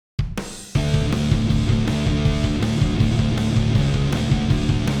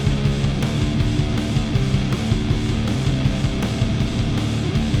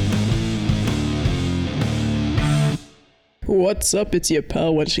what's up? It's your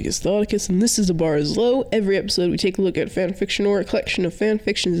pal Wenchicus, Thoticus, and this is The Bar is Low. Every episode we take a look at fanfiction or a collection of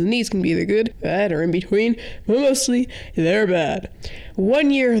fanfictions, and these can be either good, bad, or in between, but mostly they're bad.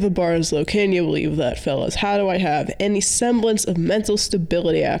 1 year of The Bar is Low. Can you believe that, fellas? How do I have any semblance of mental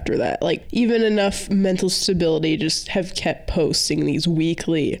stability after that? Like, even enough mental stability to just have kept posting these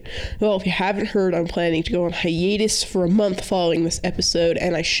weekly. Well, if you haven't heard, I'm planning to go on hiatus for a month following this episode,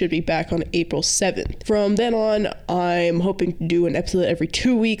 and I should be back on April 7th. From then on, I'm hoping to do an episode every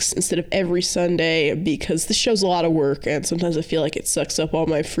 2 weeks instead of every Sunday, because this show's a lot of work, and sometimes I feel like it sucks up all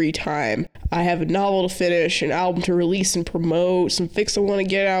my free time. I have a novel to finish, an album to release and promote, some fics I want to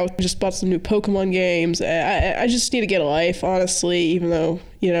get out. I just bought some new Pokemon games. I just need to get a life, honestly, even though,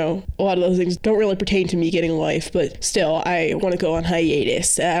 you know, a lot of those things don't really pertain to me getting a life, but still, I want to go on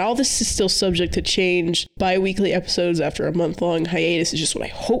hiatus. All this is still subject to change. Bi-weekly episodes after a month-long hiatus is just what I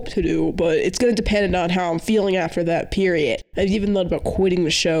hope to do, but it's going to depend on how I'm feeling after that period. I've even thought about quitting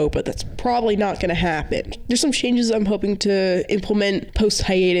the show, but that's probably not going to happen. There's some changes I'm hoping to implement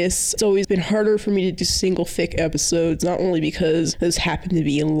post-hiatus. It's always been harder for me to do single fic episodes, not only because those happen to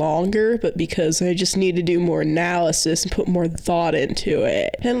be longer, but because I just need to do more analysis and put more thought into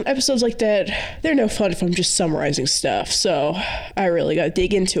it. And episodes like that, they're no fun if I'm just summarizing stuff, so I really gotta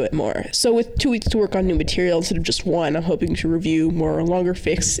dig into it more. So with 2 weeks to work on new material instead of just one, I'm hoping to review more longer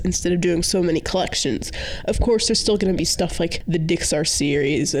fics instead of doing so many collections. Of course, there's still gonna be stuff like the Dixar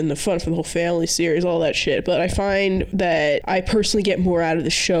series and the Fun for the Whole Family series, all that shit, but I find that I personally get more out of the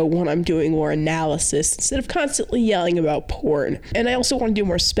show when I'm doing more analysis instead of constantly yelling about porn. And I also want to do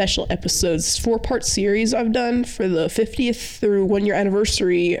more special episodes. This 4-part series I've done for the 50th through 1 year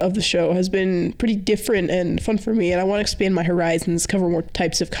anniversary of the show has been pretty different and fun for me, and I want to expand my horizons, cover more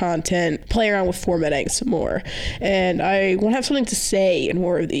types of content, play around with formatting some more, and I want to have something to say in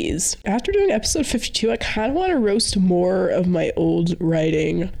more of these. After doing episode 52, I kind of want to roast more of my old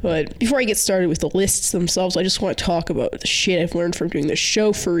writing, but before I get started with the lists themselves, I just want to talk about the shit I've learned from doing this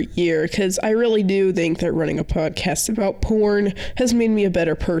show for a year, because I really do think that running a podcast about porn has made me a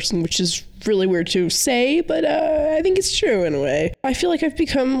better person, which is really weird to say, but I think it's true in a way. I feel like I've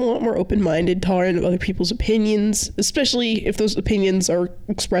become a lot more open-minded, tolerant of other people's opinions, especially if those opinions are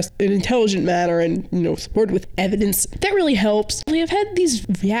expressed in an intelligent manner and, you know, supported with evidence. That really helps. I've had these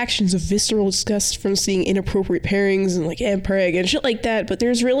reactions of visceral disgust from seeing inappropriate pairings and like MPreg and shit like that, but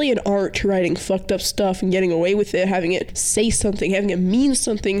there's really an art to writing fucked up stuff and getting away with it, having it say something, having it mean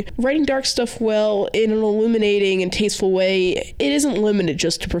something. Writing dark stuff well in an illuminating and tasteful way, it isn't limited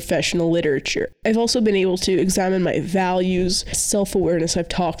just to professional literature. I've also been able to examine my values, self-awareness I've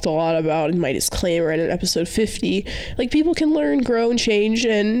talked a lot about in my disclaimer and in episode 50. Like, people can learn, grow, and change,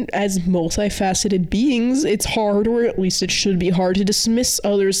 and as multifaceted beings, it's hard, or at least it should be hard, to dismiss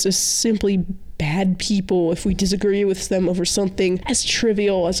others as simply bad people if we disagree with them over something as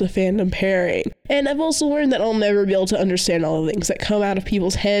trivial as a fandom pairing. And I've also learned that I'll never be able to understand all the things that come out of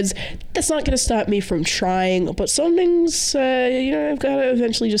people's heads. That's not going to stop me from trying, but some things, I've got to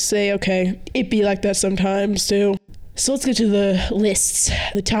eventually just say, okay, it be like that sometimes too. So let's get to the lists.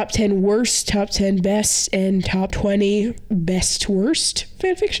 The top 10 worst, top 10 best, and top 20 best worst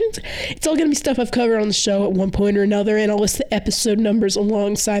fanfictions. It's all going to be stuff I've covered on the show at one point or another, and I'll list the episode numbers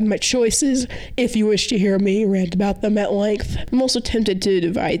alongside my choices if you wish to hear me rant about them at length. I'm also tempted to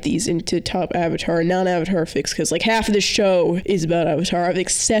divide these into top Avatar and non-Avatar fics, because like half of the show is about Avatar. I've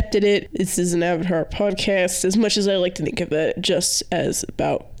accepted it. This is an Avatar podcast, as much as I like to think of it just as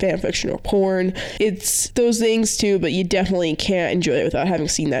about fanfiction or porn. It's those things too, but you definitely can't enjoy it without having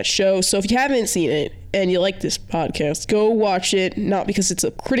seen that show. So if you haven't seen it, and you like this podcast, go watch it, not because it's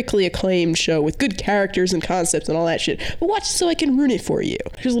a critically acclaimed show with good characters and concepts and all that shit, but watch it so I can ruin it for you.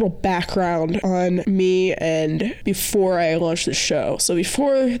 Here's a little background on me and before I launched the show. So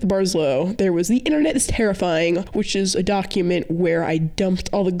before The Bar is Low, there was The Internet is Terrifying, which is a document where I dumped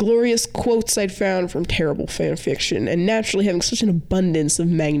all the glorious quotes I'd found from terrible fanfiction, and naturally having such an abundance of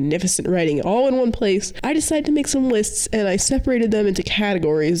magnificent writing all in one place, I decided to make some lists, and I separated them into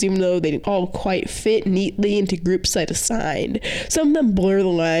categories, even though they didn't all quite fit neatly into groups I'd assigned. Some of them blur the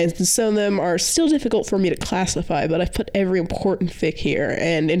lines, and some of them are still difficult for me to classify, but I've put every important fic here,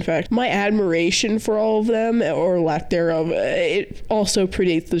 and in fact, my admiration for all of them, or lack thereof, it also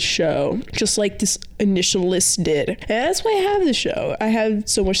predates the show, just like this initial list did. And that's why I have the show. I had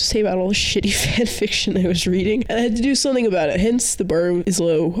so much to say about all the shitty fanfiction I was reading, and I had to do something about it, hence The Bar is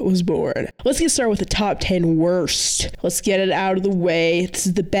Low was born. Let's get started with the top 10 worst. Let's get it out of the way. This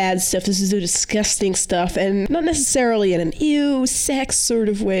is the bad stuff. This is the disgusting raping stuff, and not necessarily in an ew, sex sort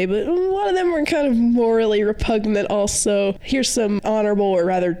of way, but a lot of them were kind of morally repugnant also. Here's some honorable, or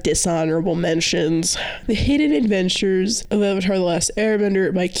rather dishonorable mentions. The Hidden Adventures of Avatar The Last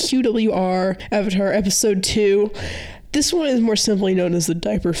Airbender by QWR, Avatar Episode 2. This one is more simply known as the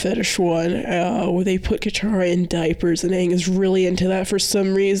diaper fetish one, where they put Katara in diapers, and Aang is really into that for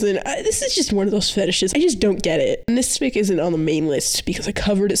some reason. This is just one of those fetishes. I just don't get it. And this fic isn't on the main list because I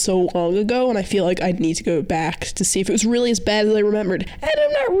covered it so long ago, and I feel like I'd need to go back to see if it was really as bad as I remembered. And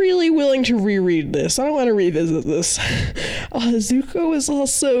I'm not really willing to reread this. I don't want to revisit this. Zuko is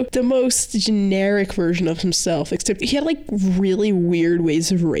also the most generic version of himself, except he had like really weird ways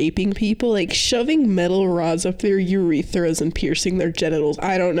of raping people, like shoving metal rods up their urethras and piercing their genitals.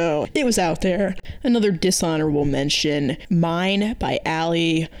 I don't know. It was out there. Another dishonorable mention, Mine by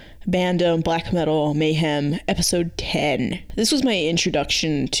Ali, Bandom, Black Metal, Mayhem, episode 10. This was my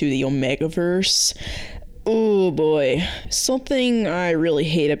introduction to the Omegaverse. Oh boy. Something I really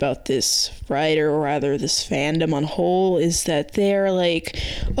hate about this writer, or rather this fandom on whole, is that they're like,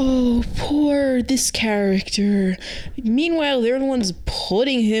 oh, poor this character. Meanwhile, they're the ones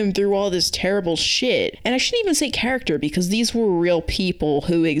putting him through all this terrible shit. And I shouldn't even say character, because these were real people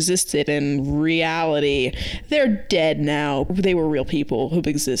who existed in reality. They're dead now. They were real people who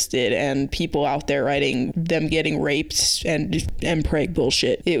existed, and people out there writing them getting raped and preg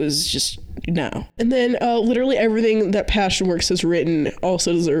bullshit. It was just... no. And then literally everything that Passionworks has written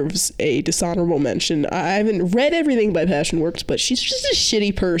also deserves a dishonorable mention. I haven't read everything by Passionworks, but she's just a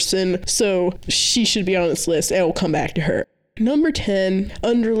shitty person, so she should be on this list, and we'll come back to her. Number 10,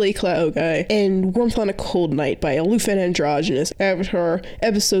 Underlay Cloud Guy, and Warmth on a Cold Night by Aloof and Androgynous, Avatar,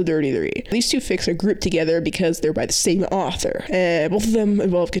 episode 33. These two fics are grouped together because they're by the same author. Both of them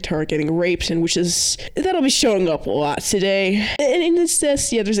involve Katara getting raped, and that'll be showing up a lot today. And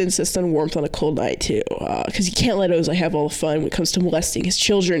incest, yeah, there's incest on Warmth on a Cold Night too, because you can't let Ozai have all the fun when it comes to molesting his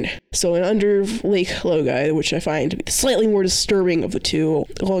children. So in Underlay Cloud Guy, which I find to be slightly more disturbing of the two,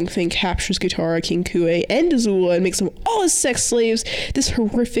 Long Thing captures Katara, King Kue, and Azula and makes them all his sex slaves. This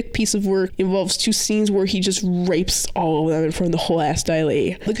horrific piece of work involves two scenes where he just rapes all of them in front of the whole ass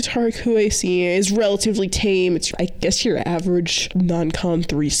TLA. The Katara Kue scene is relatively tame. It's, I guess, your average non-con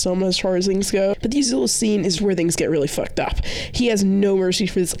threesome as far as things go. But the Azula scene is where things get really fucked up. He has no mercy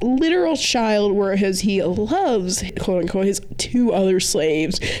for this literal child, whereas he loves, quote unquote, his two other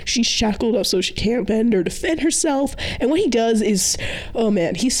slaves. She's shackled up so she can't bend or defend herself. And what he does is, oh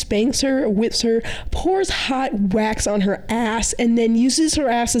man, he spanks her, whips her, pours hot wax on her ass, and then uses her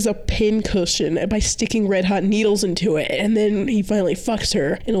ass as a pin cushion by sticking red hot needles into it. And then he finally fucks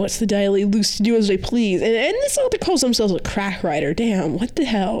her and lets the TLA loose to do as they please. And this author calls themselves a crack writer. Damn, what the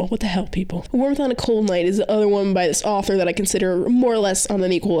hell? What the hell, people? Warmth on a Cold Night is the other one by this author that I consider more or less on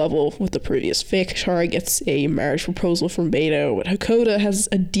an equal level with the previous fic. Shara gets a marriage proposal from Beto, but Hakoda has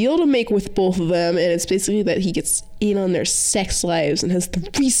a deal to make with both of them, and it's basically that he gets in on their sex lives and has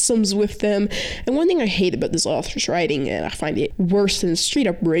threesomes with them. And one thing I hate about this author's writing, and I find it worse than straight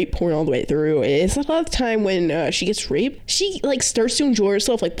up rape porn all the way through, is a lot of the time when she gets raped, she like starts to enjoy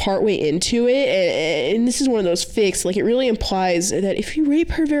herself like partway into it, and this is one of those fics, like it really implies that if you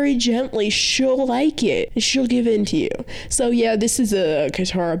rape her very gently, she'll like it and she'll give in to you. So yeah, this is a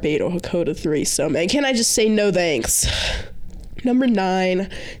Katara Beto Hakoda threesome, and can I just say no thanks? Number 9,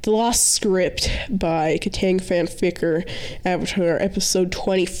 The Lost Script by Katang Fanficker, Avatar episode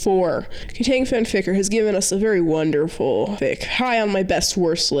 24. Katang Fanficker has given us a very wonderful fic, high on my best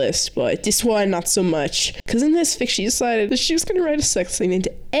worst list, but this one not so much. Because in this fic she decided that she was going to write a sex scene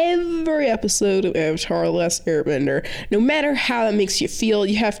into every episode of Avatar The Last Airbender. No matter how that makes you feel,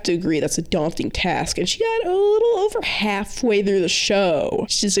 you have to agree that's a daunting task, and she got a little over halfway through the show,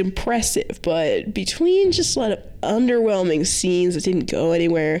 which is impressive, but between just a lot of underwhelming scenes that didn't go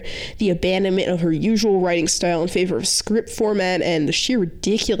anywhere, the abandonment of her usual writing style in favor of script format, and the sheer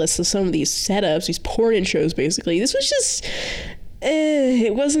ridiculousness of some of these setups, these porn intros basically, this was just...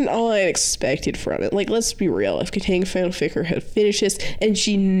 it wasn't all I expected from it. Like, let's be real, if Katang Fanficker had finished this and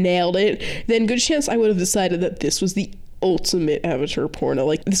she nailed it, then good chance I would have decided that this was the ultimate Avatar porno.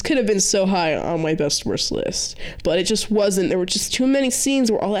 Like, this could have been so high on my best worst list, but it just wasn't. There were just too many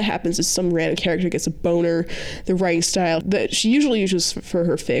scenes where all that happens is some random character gets a boner. The writing style that she usually uses for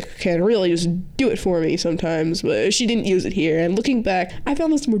her fic can really just do it for me sometimes, but she didn't use it here, and looking back, I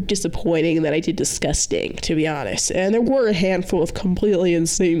found this more disappointing than I did disgusting, to be honest. And there were a handful of completely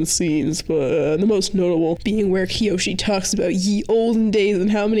insane scenes, but the most notable being where Kyoshi talks about ye olden days and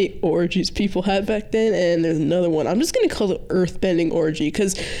how many orgies people had back then, and there's another one I'm just gonna call it Earthbending Orgy,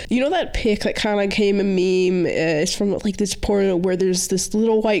 because you know that pic that kind of became a meme? It's from like this porno where there's this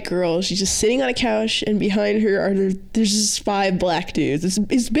little white girl. She's just sitting on a couch, and behind her there's just 5 black dudes.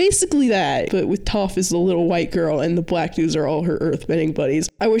 It's basically that, but with Toph is the little white girl, and the black dudes are all her Earthbending buddies.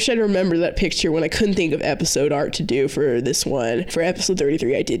 I wish I'd remember that picture when I couldn't think of episode art to do for this one. For episode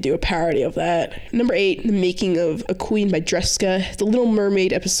 33, I did do a parody of that. Number 8, The Making of a Queen by Dreska, The Little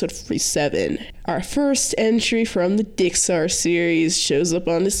Mermaid, episode 47. Our first entry from the Dixar series shows up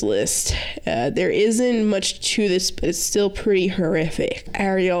on this list. There isn't much to this, but it's still pretty horrific.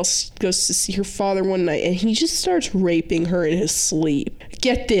 Ariel goes to see her father one night, and he just starts raping her in his sleep.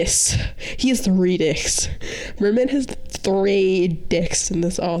 Get this, he has 3 dicks. Merman has 3 dicks in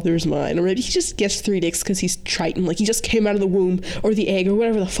this author's mind. Or maybe he just gets 3 dicks because he's Triton, like he just came out of the womb, or the egg, or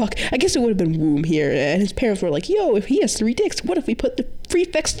whatever the fuck. I guess it would have been womb here, and his parents were like, yo, if he has 3 dicks, what if we put the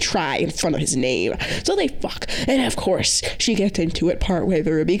prefix try in front of his name? So they fuck, and of course she gets into it partway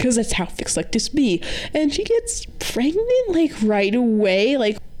through because that's how fics like this be, and she gets pregnant like right away,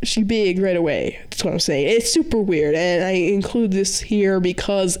 like she big right away. That's what I'm saying. It's super weird, and I include this here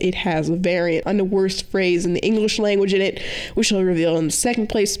because it has a variant on the worst phrase in the English language in it, which I'll reveal in the second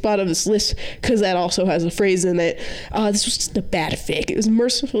place spot of this list, because that also has a phrase in it. This was just a bad fic. It was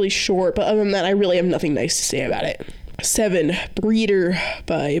mercifully short, but other than that, I really have nothing nice to say about it. 7, Breeder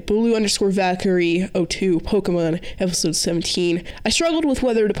by Blue_Valkyrie02 Pokemon, episode 17. I struggled with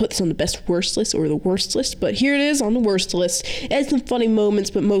whether to put this on the best worst list or the worst list, but here it is on the worst list. It had some funny moments,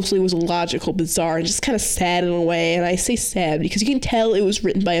 but mostly was illogical, bizarre, and just kind of sad in a way. And I say sad because you can tell it was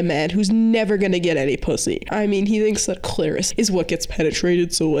written by a man who's never gonna get any pussy. I mean, he thinks that clitoris is what gets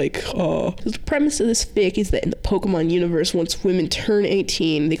penetrated, so like, The premise of this fic is that in the Pokemon universe, once women turn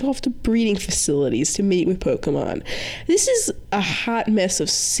 18, they go off to breeding facilities to mate with Pokemon. This is a hot mess of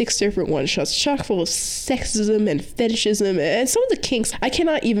 6 different one-shots, chock full of sexism and fetishism and some of the kinks I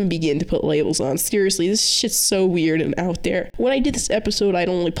cannot even begin to put labels on. Seriously, this shit's so weird and out there. When I did this episode, I'd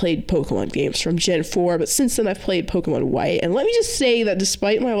only played Pokemon games from Gen 4, but since then I've played Pokemon White, and let me just say that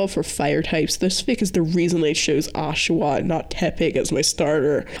despite my love for fire types, this fic is the reason they chose Oshawott, not Tepig, as my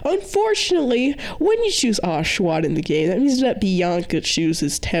starter. Unfortunately, when you choose Oshawott in the game, that means that Bianca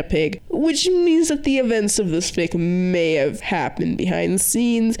chooses Tepig, which means that the events of this fic may have happened behind the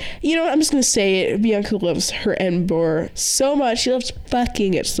scenes. You know what, I'm just gonna say it. Bianca loves her Ember so much, she loves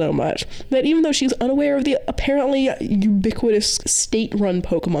fucking it so much, that even though she's unaware of the apparently ubiquitous state-run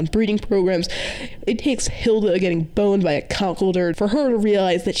Pokemon breeding programs, it takes Hilda getting boned by a Conkeldurr for her to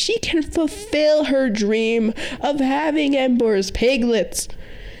realize that she can fulfill her dream of having Ember's piglets.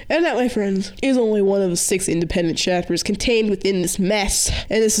 And that, my friends, is only one of the 6 independent chapters contained within this mess.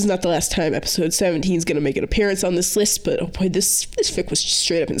 And this is not the last time episode 17 is going to make an appearance on this list, but oh boy, this fic was just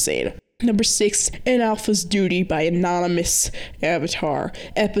straight up insane. Number 6, An Alpha's Duty by Anonymous Avatar,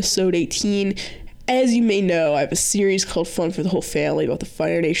 episode 18. As you may know, I have a series called Fun for the Whole Family about the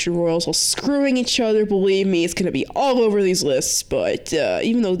Fire Nation Royals all screwing each other. Believe me, it's going to be all over these lists. But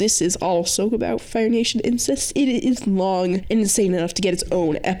even though this is also about Fire Nation incest, it is long and insane enough to get its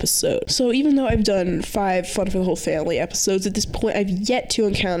own episode. So even though I've done 5 Fun for the Whole Family episodes, at this point I've yet to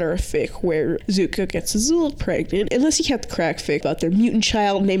encounter a fic where Zuko gets Azula pregnant, unless you count the crack fic about their mutant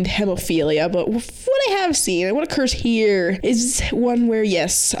child named Hemophilia. But what I have seen, and what occurs here, is one where,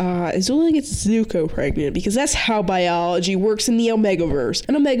 yes, Azula gets Zuko pregnant, because that's how biology works in the Omegaverse.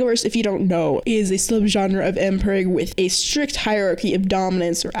 An Omegaverse, if you don't know, is a subgenre of Mpreg with a strict hierarchy of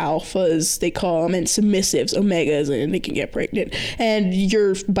dominance, or alphas, they call them, and submissives, omegas, and they can get pregnant. And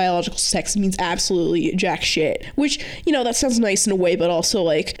your biological sex means absolutely jack shit. Which, you know, that sounds nice in a way, but also,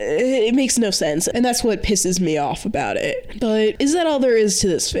 like, it makes no sense. And that's what pisses me off about it. But is that all there is to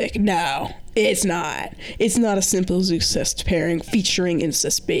this fic? No. It's not. It's not a simple Zoocest pairing featuring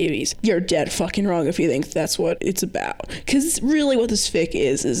incest babies. You're dead fucking wrong if you think that's what it's about. Because really what this fic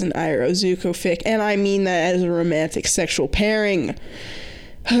is an Iroh Zuko fic, and I mean that as a romantic sexual pairing.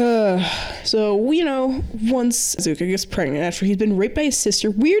 So, you know, once Zuko gets pregnant after he's been raped by his sister,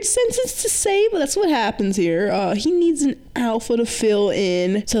 weird sentence to say, but that's what happens here. He needs an alpha to fill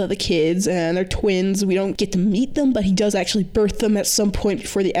in so that the kids, and they're twins, we don't get to meet them, but he does actually birth them at some point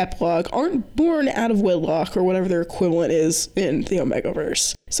before the epilogue, aren't born out of wedlock or whatever their equivalent is in the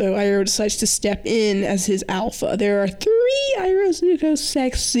Omegaverse. So Iroh decides to step in as his alpha. There are 3 Iroh Zuko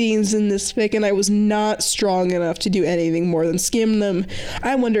sex scenes in this fic, and I was not strong enough to do anything more than skim them.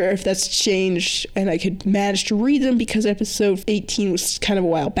 I wonder if that's changed and I could manage to read them because episode 18 was kind of a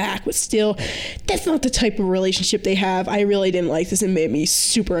while back, but still, that's not the type of relationship they have. I really didn't like this and made me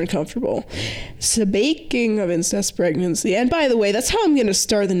super uncomfortable. Speaking of incest pregnancy, and by the way, that's how I'm going to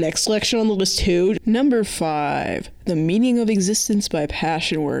start the next selection on the list too. Number 5, The Meaning of Existence by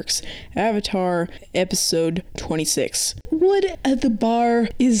Passionworks, Avatar, episode 26. Would the bar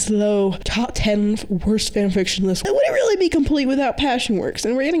is low top 10 worst fanfiction list, would it really be complete without Passionworks?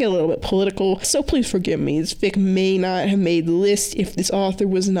 And we're gonna get a little bit political, so please forgive me. This fic may not have made the list if this author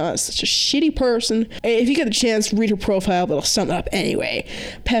was not such a shitty person. If you get the chance, read her profile, but I'll sum it up anyway.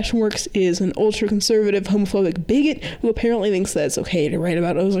 Passionworks is an ultra-conservative, homophobic bigot who apparently thinks that it's okay to write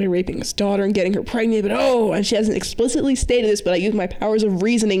about Ozai raping his daughter and getting her pregnant, but and she hasn't explicitly stated this, but I use my powers of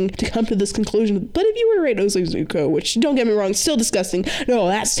reasoning to come to this conclusion. But if you were to write Ozai Zuko, which, don't get me wrong, still disgusting, no,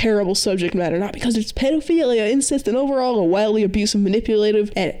 that's terrible subject matter, not because it's pedophilia, incest, and overall a wildly abusive,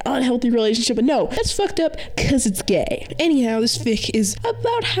 manipulative, and unhealthy relationship, but no, that's fucked up because it's gay. Anyhow, this fic is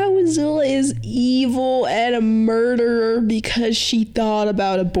about how Azula is evil and a murderer because she thought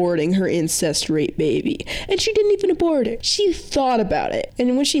about aborting her incest rape baby. And she didn't even abort it. She thought about it.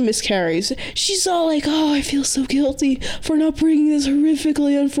 And when she miscarries, she's all like, I feel so guilty for not bringing this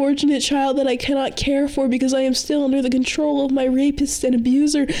horrifically unfortunate child that I cannot care for because I am still under the control of my rapist and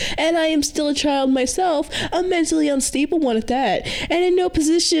abuser, and I am still a child myself, a mentally unstable one at that, and in no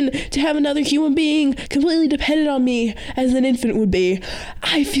position to have another human being completely dependent on me as an infant would be.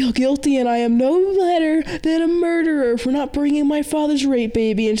 I feel guilty, and I am no better than a murderer for not bringing my father's rape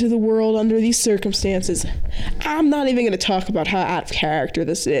baby into the world under these circumstances. I'm not even going to talk about how out of character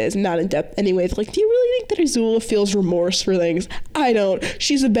this is, not in depth anyways. Like, do you really think that Azula feels remorse for things? I don't.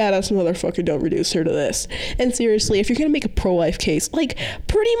 She's a badass motherfucker. Don't reduce her to this. And seriously, if you're going to make a pro-life case, like,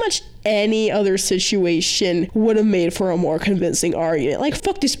 pretty much any other situation would have made for a more convincing argument. Like,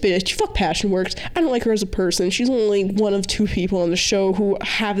 fuck this bitch, fuck Passionworks. I don't like her as a person. She's only one of 2 people on the show who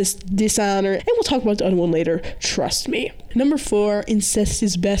have this dishonor, and we'll talk about the other one later, trust me. Number 4, Incest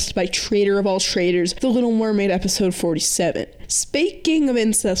is Best by Traitor of All Traitors, The Little Mermaid, episode 47. Speaking of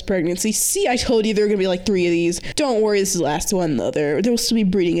incest pregnancy, see, I told you there are going to be like 3 of these. Don't worry, this is the last one, though. There will still be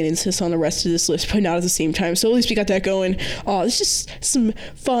breeding and incest on the rest of this list, but not at the same time, so at least we got that going. It's just some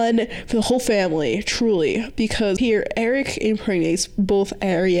fun for the whole family, truly, because here, Eric impregnates both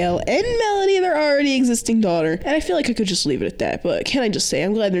Ariel and Melody, their already existing daughter, and I feel like I could just leave it at that, but can I just say,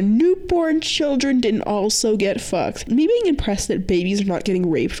 I'm glad their newborn children didn't also get fucked. Me being impressed that babies are not getting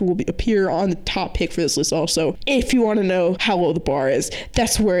raped will appear on the top pick for this list also. If you want to know how low the bar is,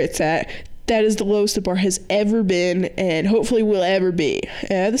 that's where it's at. That is the lowest the bar has ever been, and hopefully will ever be.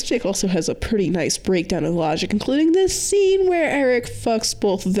 This fic also has a pretty nice breakdown of logic, including this scene where Eric fucks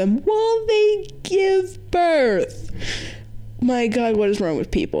both of them while they give birth. My God, what is wrong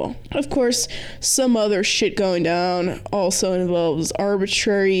with people? Of course, some other shit going down also involves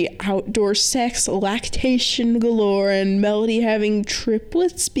arbitrary outdoor sex, lactation galore, and Melody having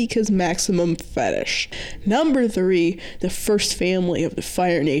triplets because maximum fetish. Number 3, The First Family of the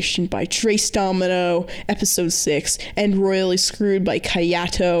Fire Nation by Trace Domino, episode 6, and Royally Screwed by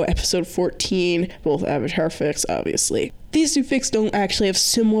Kayato, episode 14, both Avatar fics, obviously. These 2 fics don't actually have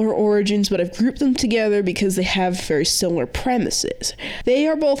similar origins, but I've grouped them together because they have very similar premises. They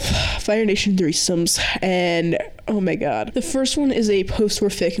are both Fire Nation threesomes, and oh my God. The first one is a post-war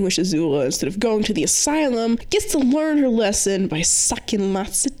fic in which Azula, instead of going to the asylum, gets to learn her lesson by sucking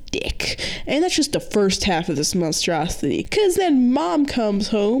lots of dick. And that's just the first half of this monstrosity. Cause then Mom comes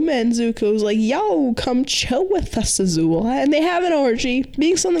home and Zuko's like, yo, come chill with us, Azula. And they have an orgy.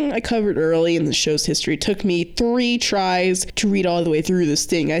 Being something I covered early in the show's history, it took me 3 tries to read all the way through this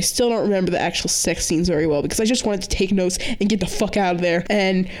thing. I still don't remember the actual sex scenes very well because I just wanted to take notes and get the fuck out of there.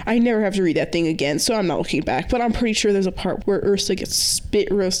 And I never have to read that thing again, so I'm not looking back. But I'm pretty sure there's a part where Ursa gets spit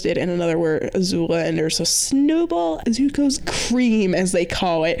roasted and another where Azula and Ursa snowball Zuko's cream, as they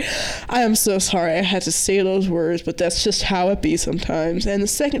call it. I am so sorry I had to say those words, but that's just how it be sometimes. And the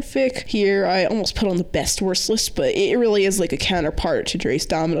second fic here, I almost put on the best worst list, but it really is like a counterpart to Trace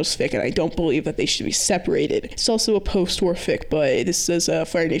Domino's fic, and I don't believe that they should be separated. It's also a post-war fic, but this says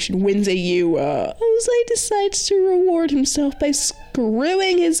Fire Nation wins AU. Ozai decides to reward himself by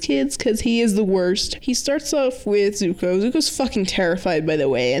screwing his kids because he is the worst. He starts off with Zuko. Zuko's fucking terrified, by the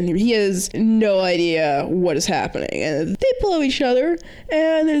way, and he has no idea what is happening. And they blow each other,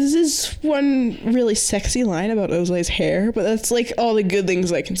 and there's this one really sexy line about Ozai's hair, but that's like all the good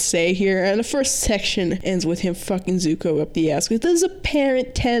things I can say here. And the first section ends with him fucking Zuko up the ass with this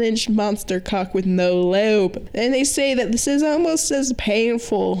apparent 10-inch monster cock with no lobe. And they say that this is almost as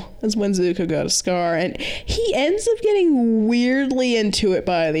painful as when Zuko got a scar, and he ends up getting weirdly into it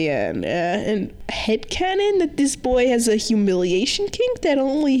by the end. And headcanon that this boy has a humiliation kink that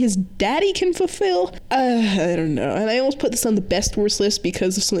only his daddy can fulfill? I don't know. And I almost put this on the best worst list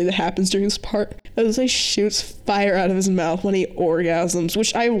because of something that happens during this part. Ozai shoots fire out of his mouth when he orgasms,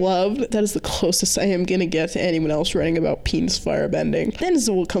 which I loved. That is the closest I am gonna get to anyone else writing about penis firebending. Then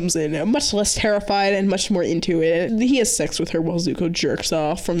Zul comes in, much less terrified and much more into it. And he has sex with her while Zuko jerks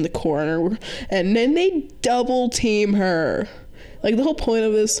off from the corner, and then they double team her. Like, the whole point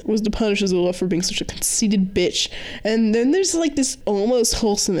of this was to punish Azula for being such a conceited bitch. And then there's, like, this almost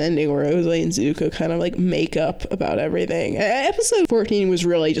wholesome ending where Ozai and Zuko kind of, like, make up about everything. Episode 14 was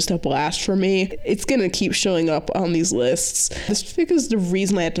really just a blast for me. It's gonna keep showing up on these lists. This fic is the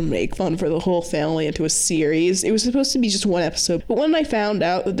reason I had to make fun for the whole family into a series. It was supposed to be just one episode, but when I found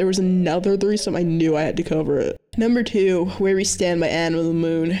out that there was another threesome, I knew I had to cover it. Number 2, Where We Stand by Anne of the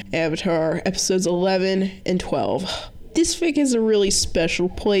Moon, Avatar, episodes 11 and 12. This fic has a really special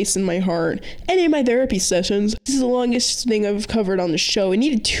place in my heart and in my therapy sessions. This is the longest thing I've covered on the show. It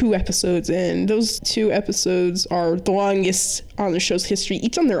needed 2 episodes in. Those 2 episodes are the longest on the show's history,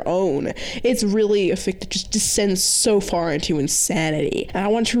 each on their own. It's really a fic that just descends so far into insanity. And I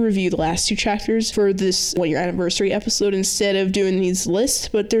want to review the last 2 chapters for this 1-year anniversary episode instead of doing these lists,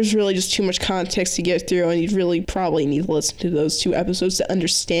 but there's really just too much context to get through, and you'd really probably need to listen to those 2 episodes to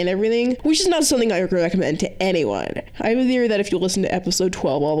understand everything, which is not something I recommend to anyone. I have a theory that if you listen to episode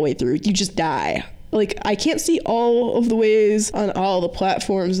 12 all the way through, you just die. Like, I can't see all of the ways on all the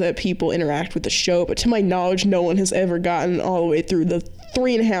platforms that people interact with the show, but to my knowledge, no one has ever gotten all the way through the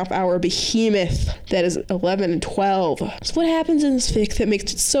 3.5-hour behemoth that is 11 and 12. So what happens in this fic that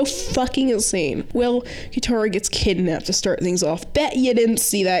makes it so fucking insane? Well, Katara gets kidnapped to start things off. Bet you didn't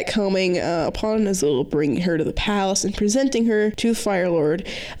see that coming. Upon Azula bringing her to the palace and presenting her to the Fire Lord,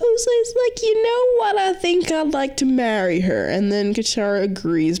 Ozai's like, you know what, I think I'd like to marry her. And then Katara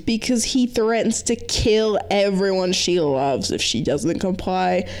agrees because he threatens to kill everyone she loves if she doesn't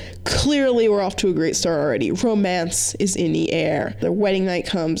comply. Clearly, we're off to a great start already. Romance is in the air. Their wedding night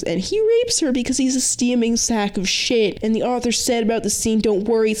comes, and he rapes her because he's a steaming sack of shit. And the author said about the scene, don't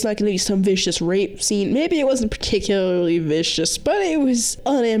worry, it's not going to be some vicious rape scene. Maybe it wasn't particularly vicious, but it was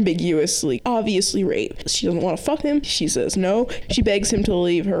unambiguously, obviously rape. She doesn't want to fuck him. She says no. She begs him to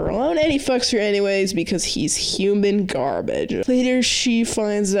leave her alone, and he fucks her anyways because he's human garbage. Later, she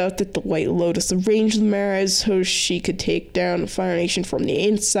finds out that the White Lotus arranged the marriage so she could take down the Fire Nation from the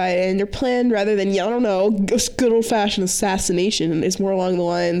inside, and their plan, rather than, I don't know, good old-fashioned assassination, is more along the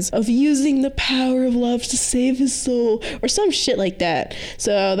lines of using the power of love to save his soul, or some shit like that.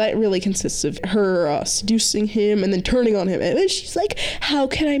 So that really consists of her seducing him and then turning on him. And then she's like, how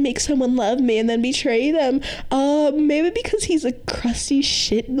can I make someone love me and then betray them? Maybe because he's a crusty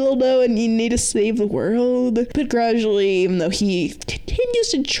shit dildo and you need to save the world. But gradually, even though he continues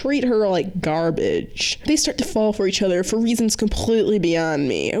to treat her like garbage, they start to fall for each other for reasons completely beyond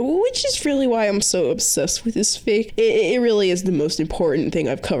me, which is really why I'm so obsessed with this fic. It really is the most important thing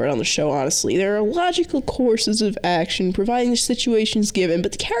I've covered on the show, honestly. There are logical courses of action providing the situations given,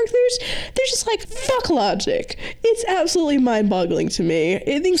 but the characters, they're just like, fuck logic. It's absolutely mind-boggling to me.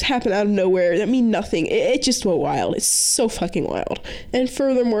 Things happen out of nowhere that mean nothing. It just went wild. It's so fucking wild. And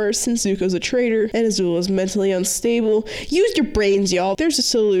furthermore, since Zuko's a traitor and Azula's mentally unstable, use your brains, y'all. There's a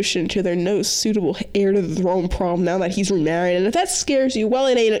solution to their no suitable heir to the throne problem now that he's remarried, and if that scares you, well,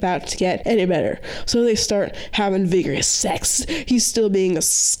 it ain't about to get any better. So they start having vigorous sex. He's still being a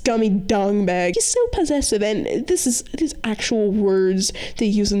scummy dung bag. He's so possessive, and this is his actual words they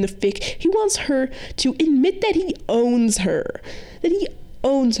use in the fic. He wants her to admit that he owns her. That he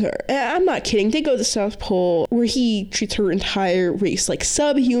owns her. I'm not kidding. They go to the South Pole where he treats her entire race like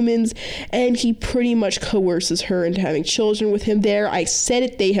subhumans, and he pretty much coerces her into having children with him there. I said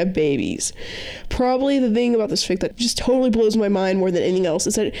it, they have babies. Probably the thing about this fic that just totally blows my mind more than anything else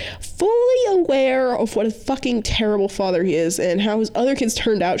is that fully aware of what a fucking terrible father he is and how his other kids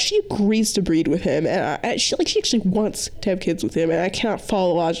turned out, she agrees to breed with him, and she actually wants to have kids with him, and I cannot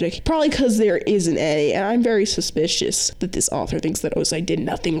follow logic. Probably because there isn't any, and I'm very suspicious that this author thinks that Ozai did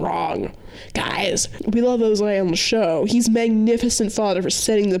nothing wrong. Guys, we love Ozai on the show. He's magnificent fodder for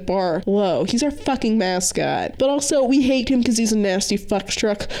setting the bar low. He's our fucking mascot. But also, we hate him because he's a nasty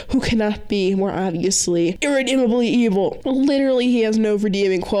fuckstruck who cannot be more obviously irredeemably evil. Literally, he has no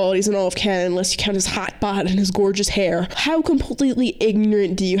redeeming qualities in all of canon unless you count his hot bod and his gorgeous hair. How completely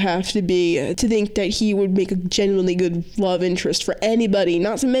ignorant do you have to be to think that he would make a genuinely good love interest for anybody?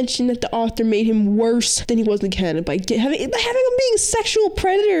 Not to mention that the author made him worse than he was in canon by having him being a sexual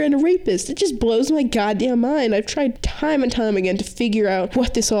predator and a rapist. It just blows my goddamn mind. I've tried time and time again to figure out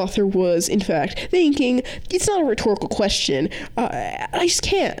what this author was, in fact, thinking it's not a rhetorical question. I just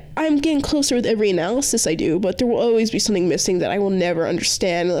can't. I'm getting closer with every analysis I do, but there will always be something missing that I will never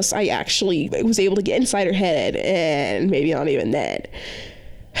understand unless I actually was able to get inside her head, and maybe not even then.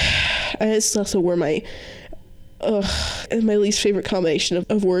 This is also where my least favorite combination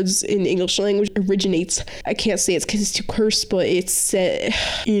of words in the English language originates. I can't say it's because it's too cursed, but it's said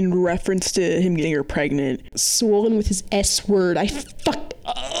in reference to him getting her pregnant. Swollen with his S word.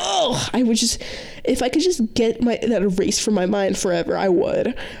 I would just, if I could just get that erased from my mind forever, I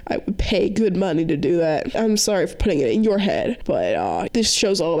would pay good money to do that. I'm sorry for putting it in your head, but this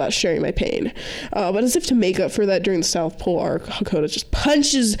show's all about sharing my pain. But as if to make up for that, during the South Pole arc, Hakoda just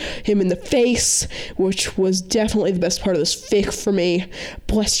punches him in the face, which was definitely the best part of this fic for me.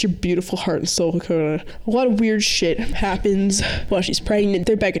 Bless your beautiful heart and soul, Hakoda. A lot of weird shit happens while she's pregnant.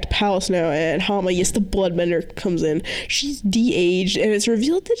 They're back at the palace now, and Hama, yes, the bloodbender, comes in. She's de-aged, and it's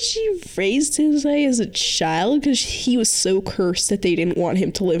revealed that she raised Ozai as a child because he was so cursed that they didn't want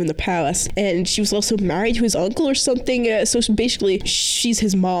him to live in the palace, and she was also married to his uncle or something, so basically she's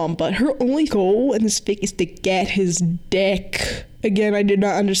his mom, but her only goal in this fic is to get his dick. Again, I did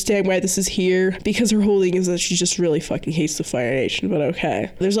not understand why this is here, because her whole thing is that she just really fucking hates the Fire Nation, but okay.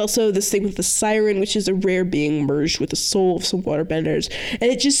 There's also this thing with the Siren, which is a rare being merged with the soul of some waterbenders,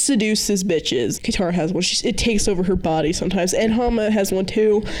 and it just seduces bitches. Katara has one. It takes over her body sometimes, and Hama has one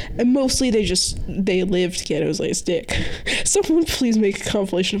too, and mostly they live to get Ozai's dick. Someone please make a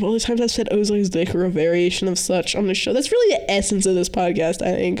compilation of all the times I've said Ozai's dick or a variation of such on the show. That's really the essence of this podcast,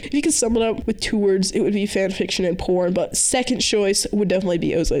 I think. If you could sum it up with 2 words, it would be fanfiction and porn, but second choice would definitely be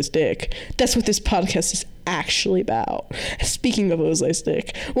Ozai's dick. That's what this podcast is actually about. Speaking of Ozai's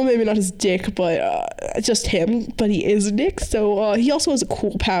dick, well, maybe not his dick, but just him, but he is a dick, so he also has a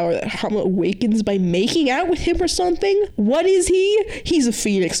cool power that Hama awakens by making out with him or something. What is he? He's a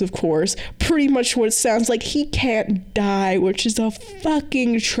phoenix, of course. Pretty much what it sounds like. He can't die, which is a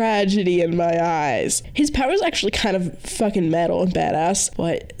fucking tragedy in my eyes. His power is actually kind of fucking metal and badass,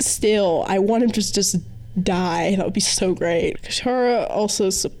 but still, I want him to just die. That would be so great. Katara also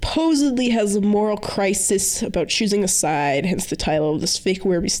supposedly has a moral crisis about choosing a side, hence the title of this fic,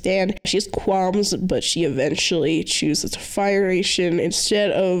 Where We Stand. She has qualms, but she eventually chooses the Fire Nation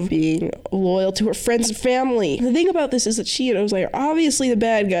instead of being loyal to her friends and family. The thing about this is that she and Ozai are obviously the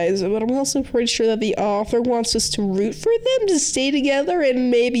bad guys, but I'm also pretty sure that the author wants us to root for them to stay together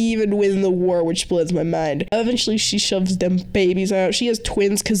and maybe even win the war, which blows my mind. Eventually she shoves them babies out. She has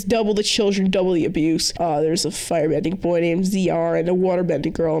twins, because double the children, double the abuse. There's a firebending boy named ZR and a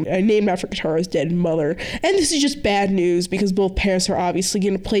waterbending girl named after Katara's dead mother. And this is just bad news because both parents are obviously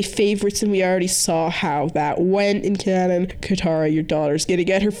going to play favorites, and we already saw how that went in canon. Katara, your daughter's going to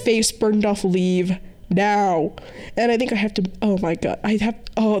get her face burned off. Leave now. And I think I have to, oh my god,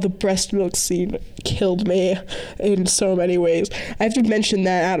 the breast milk scene killed me in so many ways. I have to mention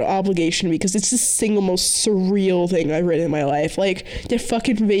that out of obligation because it's the single most surreal thing I've read in my life. Like, the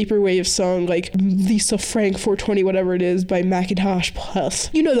fucking Vaporwave song, like Lisa Frank 420 whatever it is by Macintosh Plus.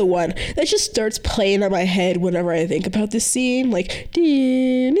 You know the one that just starts playing in my head whenever I think about this scene, like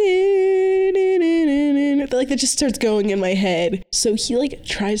that just starts going in my head. So he like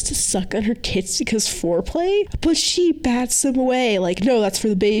tries to suck on her tits because foreplay, but she bats him away like, no, that's for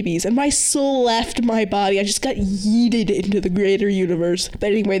the babies. And my soul left my body. I just got yeeted into the greater universe.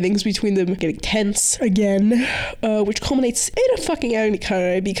 But anyway, things between them getting tense again, which culminates in a fucking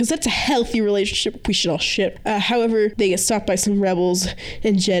outing because that's a healthy relationship we should all ship. However, they get stopped by some rebels,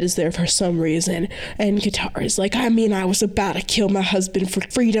 and Jed is there for some reason, and Katara is like, I was about to kill my husband for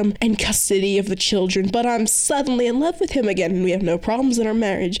freedom and custody of the children, but I'm suddenly in love with him again, and we have no problems in our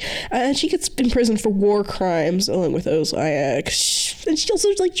marriage. And she gets imprisoned for war crimes along with Ozai, and she also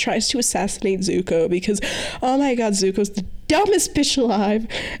like tries to assassinate Zuko because, oh my god, Zuko's the dumbest bitch alive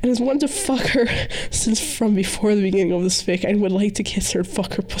and has wanted to fuck her since from before the beginning of this fic and would like to kiss her and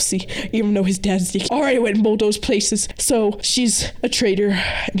fuck her pussy, even though his dad's dick already went in both those places. So she's a traitor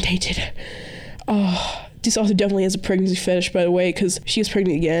and tainted. This author definitely has a pregnancy fetish, by the way, because she gets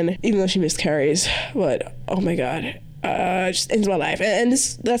pregnant again, even though she miscarries. But, oh my god. just ends my life. And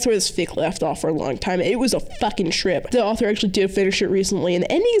that's where this fic left off for a long time. It was a fucking trip. The author actually did finish it recently, and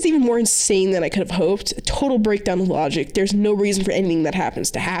the ending is even more insane than I could have hoped. A total breakdown of logic. There's no reason for anything that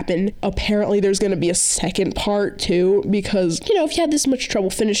happens to happen. Apparently there's going to be a second part too, because, if you had this much trouble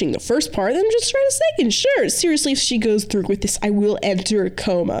finishing the first part, then just write a second. Sure, seriously, if she goes through with this, I will enter a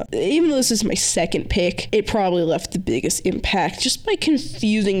coma. Even though this is my second pick, it probably left the biggest impact just by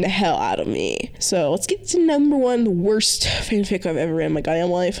confusing the hell out of me. So let's get to number one, the worst fanfic I've ever read in my goddamn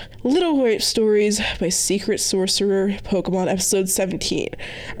life. Little White Stories by Secret Sorcerer Pokemon episode 17.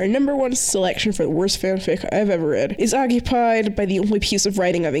 Our number one selection for the worst fanfic I've ever read is occupied by the only piece of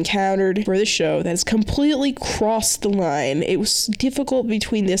writing I've encountered for the show that has completely crossed the line. It was difficult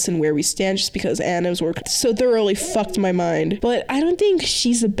between this and Where We Stand just because Anna's work so thoroughly fucked my mind. But I don't think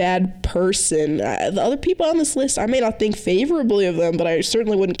she's a bad person. The other people on this list, I may not think favorably of them, but I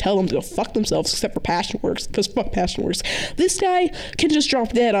certainly wouldn't tell them to go fuck themselves, except for Passionworks, because fuck Passionworks. This guy can just drop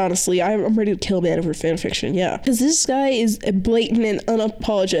dead, honestly. I'm ready to kill man over fanfiction, yeah. Because this guy is a blatant and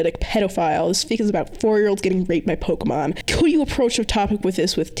unapologetic pedophile. This fic is about 4-year-olds getting raped by Pokemon. Could you approach a topic with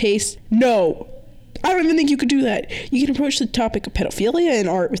this with taste? No. I don't even think you could do that. You can approach the topic of pedophilia and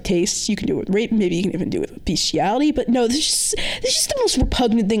art with taste. You can do it with rape. Maybe you can even do it with bestiality. But no, this is just the most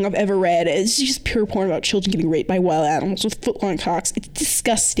repugnant thing I've ever read. It's just pure porn about children getting raped by wild animals with foot-long cocks. It's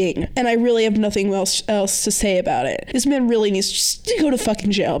disgusting. And I really have nothing else to say about it. This man really needs just to go to fucking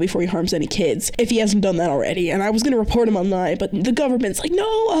jail before he harms any kids, if he hasn't done that already. And I was going to report him online, but the government's like,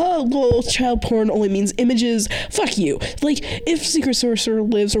 no, well, child porn only means images. Fuck you. Like, if Secret Sorcerer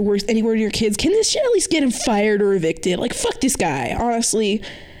lives or works anywhere near kids, can this shit at least get him fired or evicted? Like, fuck this guy. Honestly,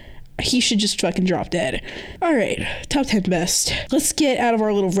 he should just fucking drop dead. Alright, top 10 best. Let's get out of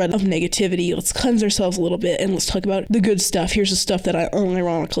our little rut of negativity. Let's cleanse ourselves a little bit and let's talk about the good stuff. Here's the stuff that I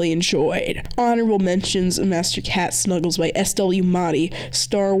unironically enjoyed. Honorable mentions: Master Cat Snuggles by S.W. Mahdi,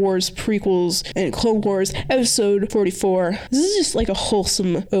 Star Wars prequels and Clone Wars episode 44. This is just like a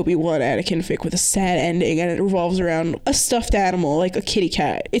wholesome Obi-Wan Anakin fic with a sad ending, and it revolves around a stuffed animal like a kitty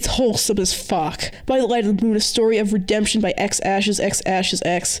cat. It's wholesome as fuck. By the Light of the Moon, a story of redemption by X Ashes X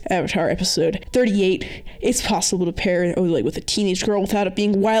Avatar episode 38. It's possible to pair Ozai with a teenage girl without it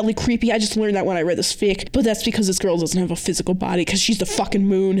being wildly creepy. I just learned that when I read this fic, but that's because this girl doesn't have a physical body because she's the fucking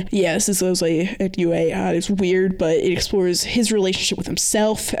moon. Yeah, this is Ozai at UA. It's weird, but it explores his relationship with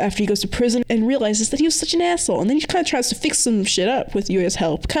himself after he goes to prison and realizes that he was such an asshole, and then he kind of tries to fix some shit up with UA's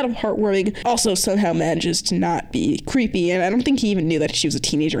help. Kind of heartwarming. Also somehow manages to not be creepy, and I don't think he even knew that she was a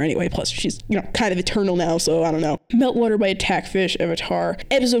teenager anyway. Plus she's, kind of eternal now, so I don't know. Meltwater by Attackfish Avatar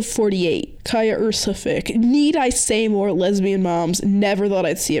episode 48. Kaya Ursa fic. Need I say more? Lesbian moms. Never thought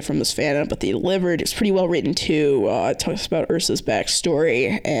I'd see it from this fandom, but they delivered. It's pretty well written too. It talks about Ursa's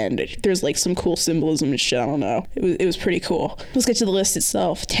backstory, and there's like some cool symbolism and shit. I don't know. It was pretty cool. Let's get to the list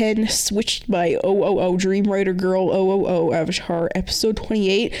itself. 10. Switched by Dream Writer Girl Avatar episode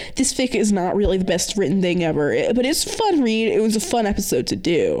 28. This fic is not really the best written thing ever, but it's a fun read. It was a fun episode to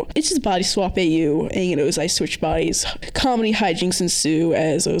do. It's just body swap AU, and Ozai switch bodies. Comedy hijinks ensue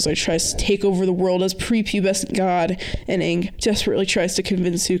as Ozai tries to take over the world as prepubescent god, and Aang desperately tries to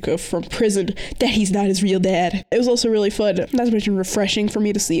convince Zuko from prison that he's not his real dad. It was also really fun, not to mention refreshing for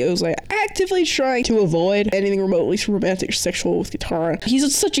me to see Ozai actively trying to avoid anything remotely romantic or sexual with Katara.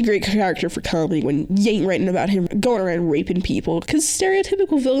 He's such a great character for comedy when you ain't writing about him going around raping people, because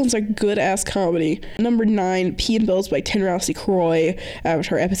stereotypical villains are good ass comedy. Number 9, Pea and Bells by Tenrasi Croy,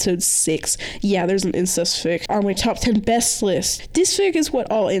 Avatar episode 6. Yeah, there's an incest fic on my top 10 best list. This fic is what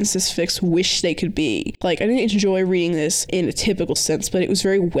all incest fics wish they could be. Like, I didn't enjoy reading this in a typical sense, but it was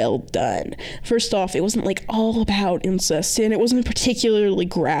very well done. First off, it wasn't like all about incest, and it wasn't particularly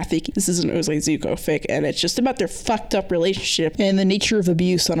graphic. This is an Ozai Zuko fic, and it's just about their fucked up relationship and the nature of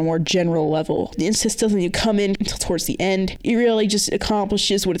abuse on a more general level. The incest doesn't even come in until towards the end. It really just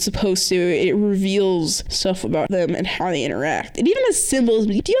accomplishes what it's supposed to. It reveals stuff about them and how they interact. It even has symbols.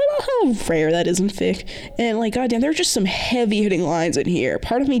 Do you know how rare that is in fic? And like, goddamn, there are just some heavy-hitting lines in here.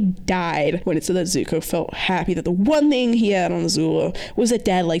 Part of me died when it said that Zuko felt happy that the one thing he had on Azula was that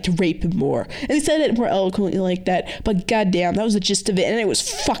Dad liked to rape him more. And he said it more eloquently like that, but goddamn, that was the gist of it, and it was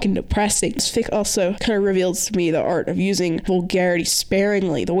fucking depressing. This fic also kind of reveals to me the art of using vulgarity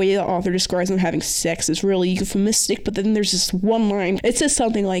sparingly. The way the author describes them having sex is really euphemistic, but then there's this one line. It says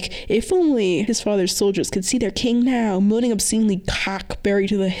something like, if only his father's soldiers could see their king now, moaning obscenely cock buried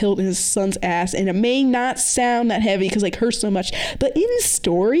to the hilt in his son's ass, and it may not sound that heavy because like hurts so much, but in the story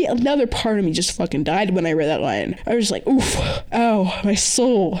story. Another part of me just fucking died when I read that line. I was just like, oof, ow, my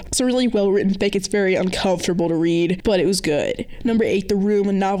soul. It's a really well-written fic. It's very uncomfortable to read, but it was good. Number 8, The Room,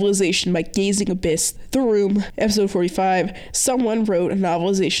 a novelization by Gazing Abyss. The Room, episode 45. Someone wrote a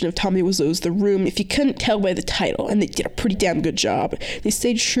novelization of Tommy Wiseau's The Room, if you couldn't tell by the title, and they did a pretty damn good job. They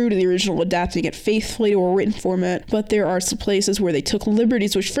stayed true to the original, adapting it faithfully to a written format, but there are some places where they took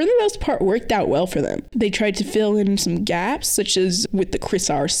liberties which for the most part worked out well for them. They tried to fill in some gaps, such as with the Chris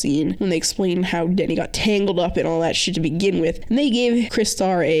R scene, when they explained how Denny got tangled up in all that shit to begin with, and they gave Chris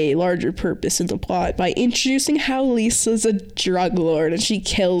R a larger purpose in the plot by introducing how Lisa's a drug lord and she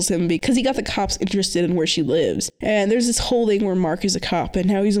kills him because he got the cops interested in where she lives. And there's this whole thing where Mark is a cop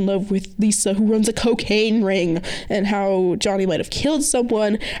and how he's in love with Lisa, who runs a cocaine ring, and how Johnny might have killed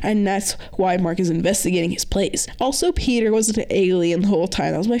someone, and that's why Mark is investigating his place. Also, Peter was an alien the whole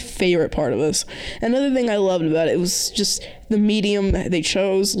time. That was my favorite part of this. Another thing I loved about it was just the medium they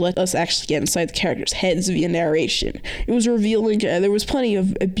chose let us actually get inside the characters' heads via narration. It was revealing. There was plenty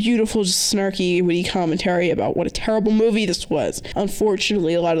of a beautiful, just snarky, witty commentary about what a terrible movie this was.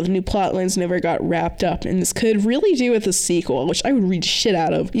 Unfortunately, a lot of the new plot lines never got wrapped up, and this could really do with a sequel, which I would read shit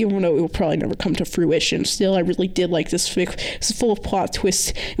out of, even though it will probably never come to fruition. Still, I really did like this fic. It's full of plot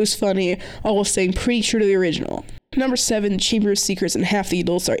twists. It was funny, all while staying pretty true to the original. Number 7, Chamber of Secrets and Half the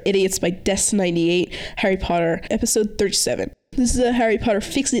Adults Are Idiots by Des98, Harry Potter, episode 37. This is a Harry Potter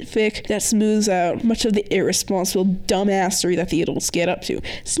fix-it fic that smooths out much of the irresponsible dumbassery that the adults get up to.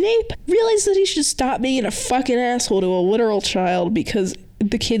 Snape realized that he should stop being a fucking asshole to a literal child because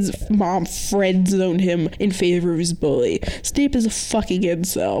the kid's mom friend-zoned him in favor of his bully. Snape is a fucking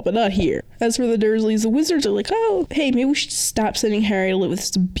incel, but not here. As for the Dursleys, the wizards are like, oh, hey, maybe we should stop sending Harry to live with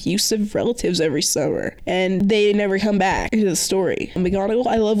his abusive relatives every summer. And they never come back into the story. McGonagall,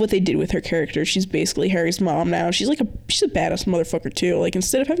 I love what they did with her character. She's basically Harry's mom now. She's a badass motherfucker too. Like,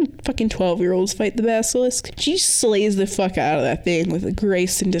 instead of having fucking 12-year-olds fight the basilisk, she slays the fuck out of that thing with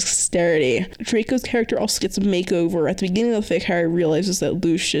grace and dexterity. Draco's character also gets a makeover. At the beginning of the fic, Harry realizes that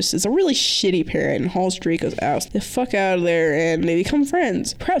Lucius is a really shitty parent and hauls Draco's out the fuck out of there, and they become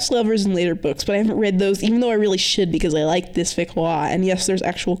friends. Perhaps lovers in later books, but I haven't read those, even though I really should because I like this fic a lot. And yes, there's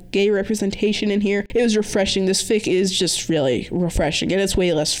actual gay representation in here. It was refreshing. This fic is just really refreshing, and it's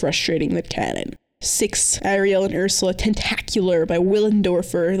way less frustrating than canon. 6, Ariel and Ursula Tentacular by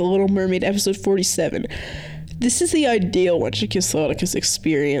Willendorfer, The Little Mermaid, episode 47. This is the ideal Wenchicus Thoticus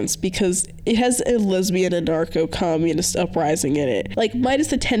experience because it has a lesbian and narco-communist uprising in it. Like, minus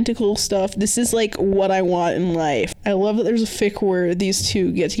the tentacle stuff, this is like what I want in life. I love that there's a fic where these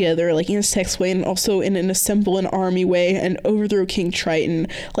two get together, like in a sex way and also in an assemble an army way and overthrow King Triton.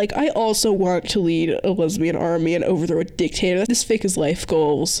 Like, I also want to lead a lesbian army and overthrow a dictator. This fic is life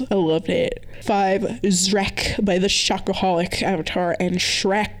goals. I loved it. 5, Shrek by the Shockaholic, Avatar and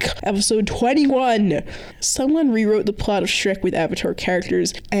Shrek, episode 21. Someone rewrote the plot of Shrek with Avatar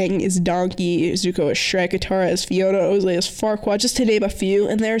characters. Aang is Donkey, Zuko is Shrek, Katara is Fiona, Ozai is Farquaad, just to name a few.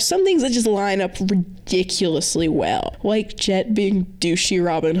 And there are some things that just line up ridiculously well. Like Jet being douchey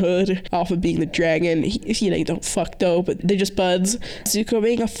Robin Hood, Alpha being the dragon. He don't fuck though, but they're just buds. Zuko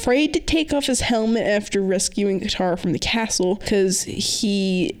being afraid to take off his helmet after rescuing Katara from the castle because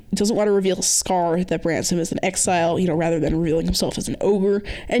he doesn't want to reveal a scar that brands him as an exile, rather than revealing himself as an ogre,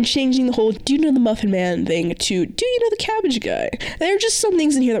 and changing the whole do you know the Muffin Man thing to do you know the Cabbage Guy. There are just some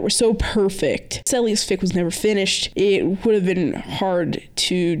things in here that were so perfect. Celia's fic was never finished. It would have been hard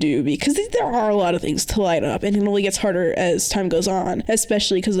to do because there are a lot of things to light up, and it only gets harder as time goes on,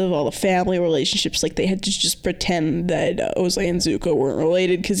 especially because of all the family relationships. Like, they had to just pretend that Ozai and Zuko weren't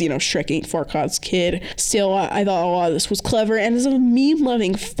related because, Shrek ain't Farquaad's kid. Still, I thought a lot of this was clever, and as a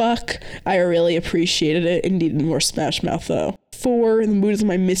meme-loving fuck, I really appreciated it and needed more Smash Mouth, though. 4, The Mood of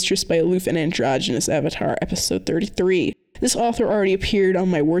My Mistress by Aloof and Androgynous, Avatar, episode 33. This author already appeared on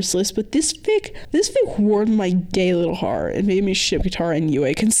my worst list, but this fic warmed my gay little heart and made me ship Katara and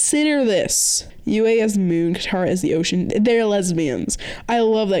Yue. Consider this. Yue as the moon, Katara as the ocean. They're lesbians. I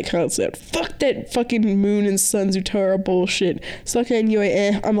love that concept. Fuck that fucking moon and sun Zutara bullshit. Sokka and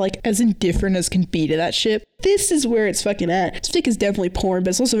Yue, I'm like as indifferent as can be to that ship. This is where it's fucking at. This fic is definitely porn, but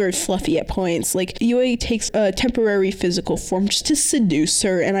it's also very fluffy at points. Like, Yue takes a temporary physical form just to seduce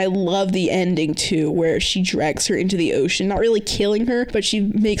her, and I love the ending too, where she drags her into the ocean, not really killing her, but she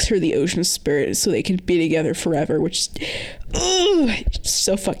makes her the ocean spirit so they can be together forever, which is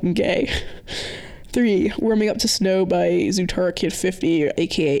so fucking gay. 3, Warming Up to Snow by Zutara Kid 50,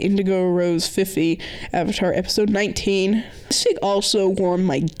 aka Indigo Rose 50, Avatar episode 19. This fic also warmed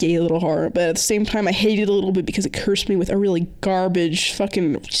my gay little heart, but at the same time I hated it a little bit because it cursed me with a really garbage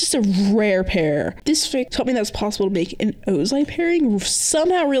fucking, just a rare pair. This fic taught me that it's possible to make an Ozai pairing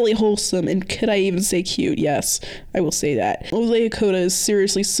somehow really wholesome, and could I even say cute? Yes, I will say that. Ozai and Hakoda is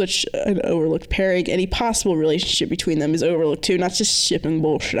seriously such an overlooked pairing. Any possible relationship between them is overlooked too, not just shipping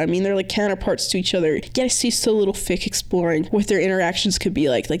bullshit. I mean, they're like counterparts to each other, yet I see so little fic exploring what their interactions could be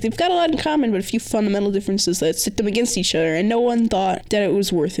like. Like, they've got a lot in common, but a few fundamental differences that sit them against each other, and no one thought that it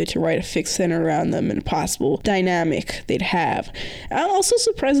was worth it to write a fic centered around them and a possible dynamic they'd have. I'm also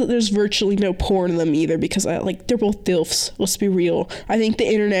surprised that there's virtually no porn in them either, because they're both DILFs, let's be real. I think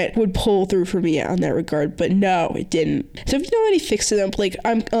the internet would pull through for me on that regard, but no, it didn't. So if you know any fics to them, like,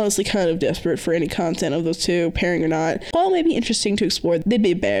 I'm honestly kind of desperate for any content of those two, pairing or not. While it may be interesting to explore, they'd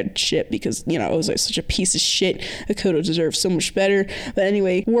be bad shit because, you know, Ozai is such a piece of shit. Hakoda deserves so much better. But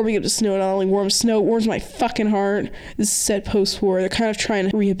anyway, warming up to snow not only warms snow, it warms my fucking heart. This is set post-war. They're kind of trying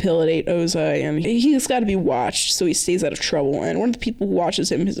to rehabilitate Ozai, and he's got to be watched so he stays out of trouble. And one of the people who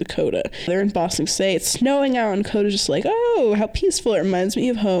watches him is Hakoda. They're in Boston, say it's snowing out, and Hakoda's just like, oh, how peaceful, it reminds me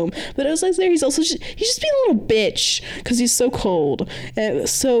of home. But Ozai's there, he's just being a little bitch because he's so cold. And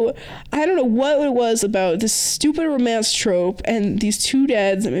so I don't know what it was about this stupid romance trope and these two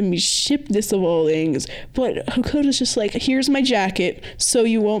dads that made me ship this of all things, but Hakoda's just like, here's my jacket so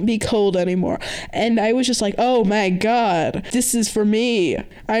you won't be cold anymore. And I was just like, oh my god, this is for me.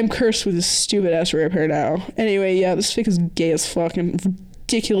 I'm cursed with this stupid ass rare pair now. Anyway, yeah, this fic is gay as fuck and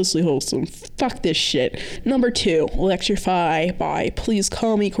ridiculously wholesome. Fuck this shit. Number 2, Electrify by Please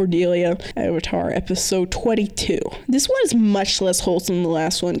Call Me Cordelia, Avatar episode 22. This one is much less wholesome than the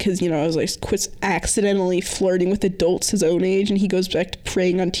last one because, you know, Ozai quits accidentally flirting with adults his own age and he goes back to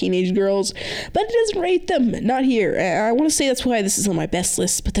preying on teenage girls, but it doesn't rate them. Not here. I want to say that's why this is on my best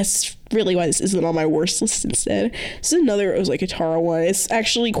list, but that's really why this isn't on my worst list instead. This is another Katara one. It's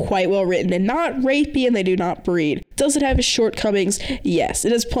actually quite well written and not rapey, and they do not breed. Does it have its shortcomings? Yes,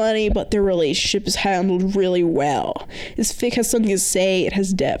 it has plenty, but their relationship is handled really well. This fic has something to say, it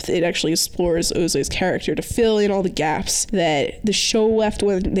has depth, it actually explores Ozai's character to fill in all the gaps that the show left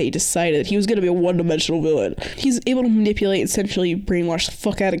when they decided he was going to be a one-dimensional villain. He's able to manipulate and essentially brainwash the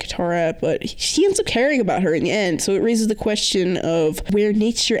fuck out of Katara, but he ends up caring about her in the end, so it raises the question of where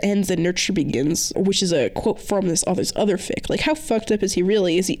nature ends and nurture begins, which is a quote from this author's other fic. Like, how fucked up is he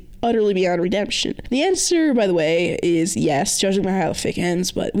really? Is he utterly beyond redemption? The answer, by the way, is yes, judging by how the fic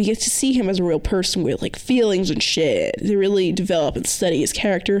ends, but we get to see him as a real person with, like, feelings and shit. They really develop and study his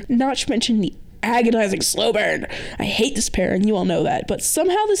character, not to mention the agonizing slow burn. I hate this pair, and you all know that, but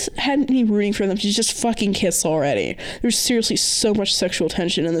somehow this hadn't me rooting for them to just fucking kiss already. There's seriously so much sexual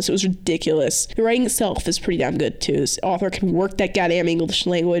tension in this, it was ridiculous. The writing itself is pretty damn good too. This author can work that goddamn English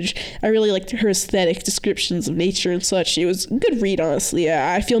language. I really liked her aesthetic descriptions of nature and such. It was a good read, honestly.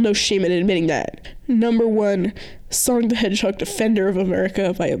 I feel no shame in admitting that. Number 1, Sonic the Hedgehog Defender of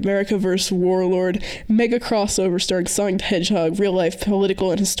America by America vs. Warlord. Mega crossover starring Sonic the Hedgehog, real-life political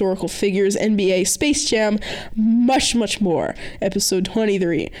and historical figures, NBA, Space Jam, much, much more. Episode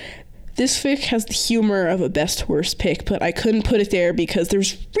 23. This fic has the humor of a best-worst pick, but I couldn't put it there because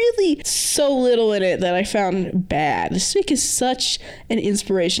there's really so little in it that I found bad. This fic is such an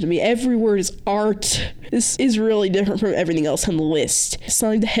inspiration to me. Every word is art. This is really different from everything else on the list.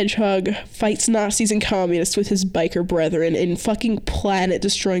 Sonic the Hedgehog fights Nazis and communists with his biker brethren in fucking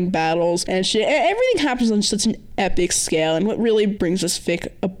planet-destroying battles and shit. Everything happens on such an epic scale, and what really brings this fic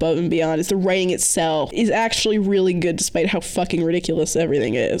above and beyond is the writing itself is actually really good despite how fucking ridiculous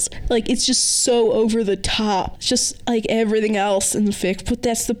everything is. Like, it's just so over the top. It's just like everything else in the fic, but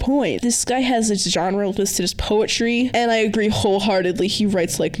that's the point. This guy has his genre listed as poetry, and I agree wholeheartedly, he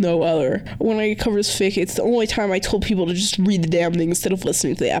writes like no other. When I cover this fic, it's the only time I told people to just read the damn thing instead of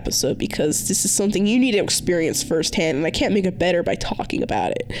listening to the episode, because this is something you need to experience firsthand, and I can't make it better by talking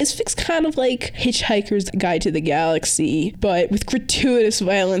about it. This fic's kind of like Hitchhiker's Guide to the Galaxy, but with gratuitous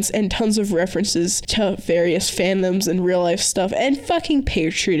violence and tons of references to various fandoms and real life stuff, and fucking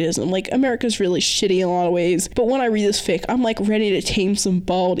patriotism. Like, America's really shitty in a lot of ways, but when I read this fic, I'm like ready to tame some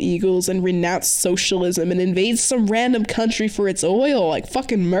bald eagles and renounce socialism and invade some random country for its oil, like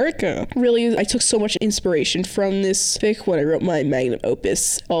fucking America. Really, I took so much inspiration from this fic when I wrote my magnum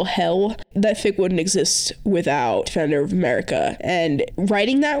opus, All Hell. That fic wouldn't exist without Defender of America, and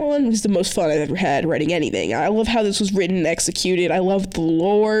writing that one was the most fun I've ever had writing anything. I love how this was written and executed. I love the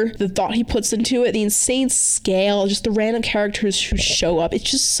lore, the thought he puts into it, the insane scale, just the random characters who show up. It's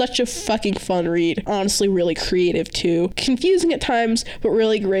just such a fucking fun read. Honestly, really creative too. Confusing at times, but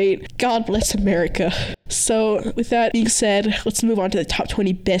really great. God bless America. So with that being said, let's move on to the top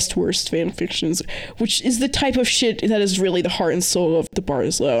 20 best worst fanfictions, which is the type of shit that is really the heart and soul of The Bar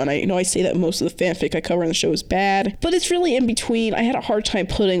is Low. And I know I say that most of the fanfic I cover on the show is bad, but it's really in between. I had a hard time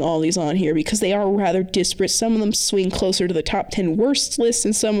putting all these on here because they are rather disparate. Some of them swing closer to the top 10 worst list,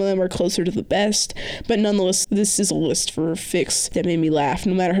 and some of them are closer to the best. But nonetheless, this is a list for fics that made me laugh,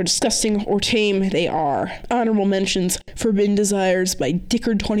 no matter how disgusting or tame they are. Honorable mentions: Forbidden Desires by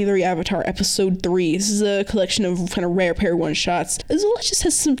Dickard23 Avatar Episode 3. This is a collection of kind of rare pair one-shots, as well as just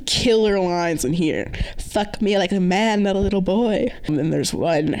has some killer lines in here. Fuck me like a man, not a little boy. And then there's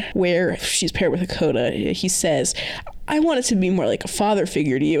one where she's paired with a coda. He says, I want it to be more like a father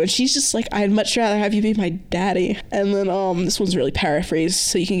figure to you. And she's just like, I'd much rather have you be my daddy. And then this one's really paraphrased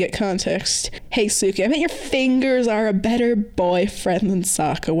so you can get context. Hey Suki, I bet your fingers are a better boyfriend than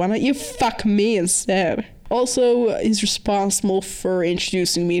Sokka. Why don't you fuck me instead? Also is responsible for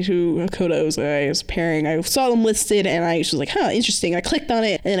introducing me to Hakoda Ozai's pairing. I saw them listed and I was like, huh, interesting. I clicked on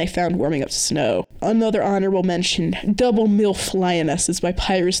it and I found Warming Up to Snow. Another honorable mention, Double MILF Lionesses by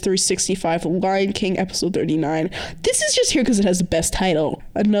Pyrus365, Lion King episode 39. This is just here because it has the best title.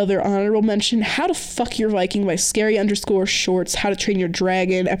 Another honorable mention, How to Fuck Your Viking by Scary_Shorts, How to Train Your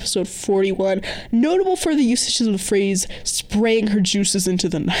Dragon episode 41. Notable for the usage of the phrase, spraying her juices into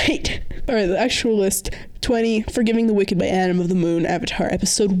the night. Alright, the actual list. 20, Forgiving the Wicked by Adam of the Moon, Avatar,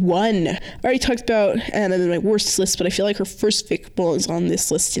 episode 1. I already talked about Anna in my worst list, but I feel like her first fic belongs on this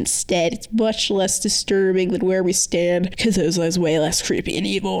list instead. It's much less disturbing than Where We Stand, because Ozai's way less creepy and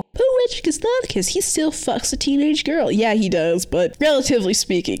evil. But Wenchicus, Thoticus, he still fucks a teenage girl. Yeah, he does, but relatively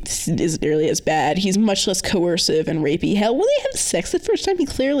speaking, this isn't nearly as bad. He's much less coercive and rapey. Hell, when they have sex the first time, he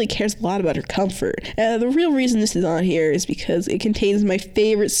clearly cares a lot about her comfort. The real reason this is on here is because it contains my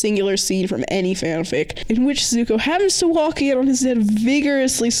favorite singular scene from any fanfic, in which Zuko happens to walk in on his head,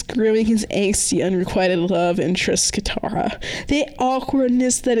 vigorously screaming his angsty, unrequited love interest, Katara. The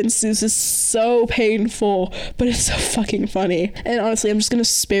awkwardness that ensues is so painful, but it's so fucking funny. And honestly, I'm just gonna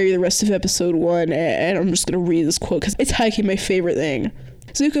spare you the rest of episode 1, and I'm just gonna read this quote, because it's hiking my favorite thing.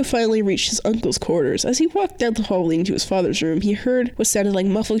 Zuko finally reached his uncle's quarters. As he walked down the hall leading to his father's room, he heard what sounded like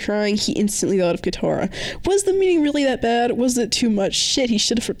muffled crying. He instantly thought of Katara. Was the meeting really that bad? Was it too much? Shit, he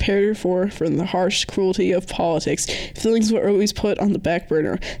should have prepared her for from the harsh cruelty of politics. Feelings were always put on the back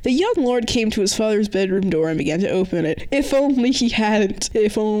burner. The young lord came to his father's bedroom door and began to open it. If only he hadn't.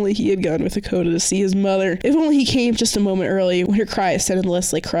 If only he had gone with Hakoda to see his mother. If only he came just a moment early, when her cries sounded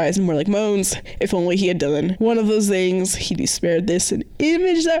less like cries and more like moans. If only he had done one of those things, he'd be spared this and image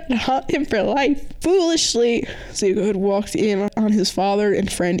that would haunt him for life. Foolishly, Zuko had walked in on his father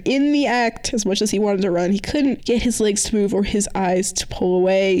and friend in the act. As much as he wanted to run, he couldn't get his legs to move or his eyes to pull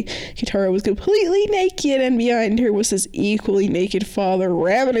away. Katara was completely naked, and behind her was his equally naked father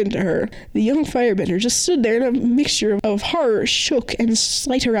ramming into her. The young firebender just stood there in a mixture of horror, shock, and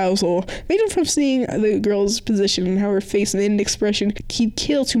slight arousal, made him from seeing the girl's position and how her face made an expression he'd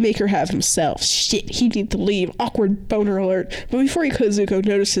kill to make her have himself. Shit, he'd need to leave. Awkward boner alert. But before he could, Zuko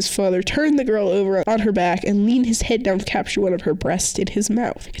noticed his father turn the girl over on her back and lean his head down to capture one of her breasts in his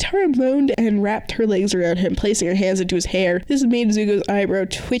mouth. Katara moaned and wrapped her legs around him, placing her hands into his hair. This made Zuko's eyebrow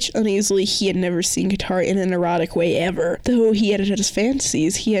twitch uneasily. He had never seen Katara in an erotic way ever. Though he had his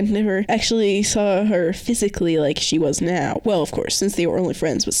fantasies, he had never actually saw her physically like she was now. Well, of course, since they were only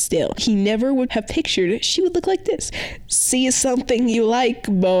friends, but still. He never would have pictured she would look like this. See something you like,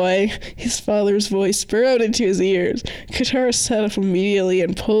 boy. His father's voice burrowed into his ears. Katara sat up immediately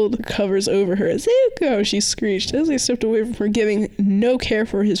and pulled the covers over her. Zuko, she screeched as he stepped away from her, giving no care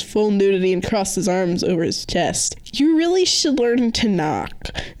for his full nudity, and crossed his arms over his chest. You really should learn to knock.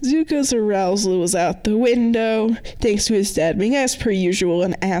 Zuko's arousal was out the window, thanks to his dad being, as per usual,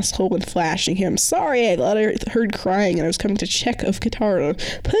 an asshole and flashing him. Sorry, I heard crying and I was coming to check of Katara,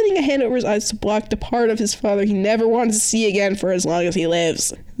 putting a hand over his eyes to block the part of his father he never wanted to see again for as long as he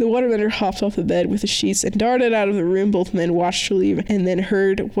lives. The waterbender hopped off the bed with the sheets and darted out of the room. Both men watched her leave and then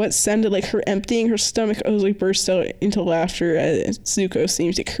heard what sounded like her emptying her stomach. Ozai burst out into laughter as Zuko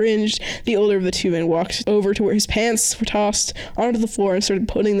seemed to cringe. The older of the two men walked over to where his pants were tossed onto the floor and started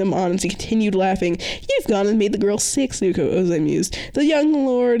putting them on as he continued laughing. You've gone and made the girl sick, Zuko, Ozai mused. The young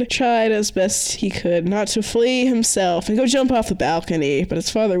lord tried as best he could not to flee himself and go jump off the balcony, but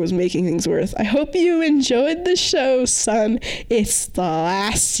his father was making things worse. I hope you enjoyed the show, son. It's the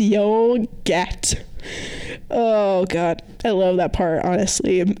last you'll get. Oh god, I love that part,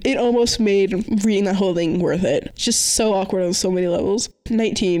 honestly. It almost made reading that whole thing worth it. Just so awkward on so many levels.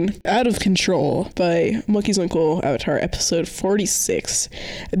 19, Out of Control by Monkey's Uncle, Avatar, episode 46.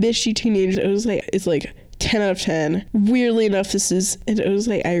 A bitchy teenage Ozai is like 10 out of 10. Weirdly enough, this is an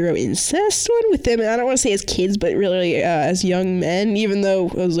Ozai Iroh incest one with them. I don't want to say as kids, but really as young men, even though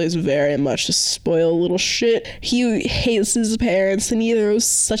Ozai is very much a spoiled little shit. He hates his parents, and Iroh's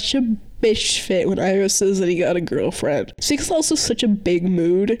such a bitch fit when Iroh says that he got a girlfriend. It's also such a big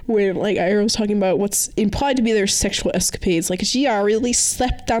mood when like Iroh's talking about what's implied to be their sexual escapades, like, gee, I really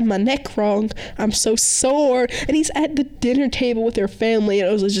slept on my neck wrong, I'm so sore, and he's at the dinner table with their family and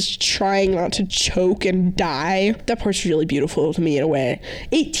Ozai's just trying not to choke and die. That part's really beautiful to me in a way.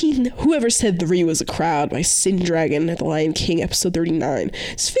 18, Whoever Said 3 Was a Crowd by Sin Dragon at The Lion King, episode 39.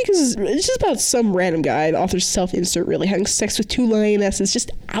 This fic is just about some random guy, the author's self-insert really, having sex with 2 lionesses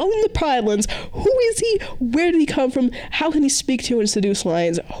just out in the islands. Who is he? Where did he come from? How can he speak to and seduce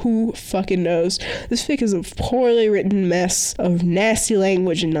lions? Who fucking knows? This fic is a poorly written mess of nasty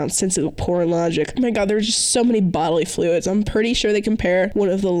language and nonsensical porn logic. Oh my god, there are just so many bodily fluids. I'm pretty sure they compare one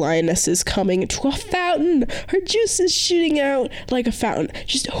of the lionesses coming to a fountain. Her juice is shooting out like a fountain.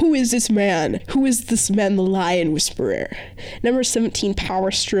 Just who is this man? Who is this man, the lion whisperer? Number 17,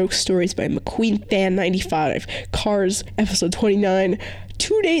 Power Stroke Stories by McQueen Fan 95. Cars, episode 29.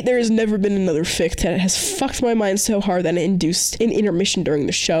 To date, there has never been another fic that has fucked my mind so hard that it induced an intermission during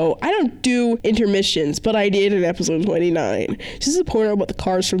the show. I don't do intermissions, but I did in episode 29. This is a porno about the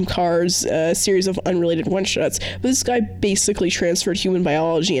Cars from Cars, a series of unrelated one-shots, but this guy basically transferred human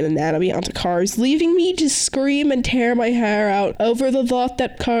biology and anatomy onto cars, leaving me to scream and tear my hair out over the thought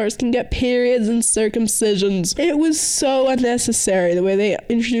that cars can get periods and circumcisions. It was so unnecessary, the way they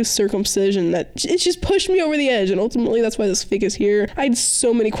introduced circumcision, that it just pushed me over the edge, and ultimately that's why this fic is here. I had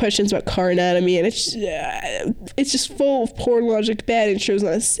so many questions about car anatomy, and it's just full of porn logic, bad intros,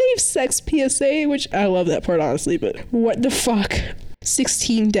 not a safe sex PSA, which I love that part, honestly, but what the fuck?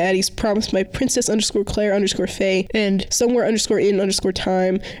 16 Daddies Promised by Princess _Claire _Faye and Somewhere _in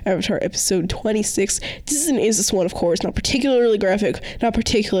 _time, Avatar episode 26. This is an ISIS one, of course, not particularly graphic, not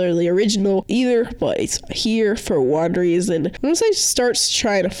particularly original either, but it's here for one reason. When Ozai starts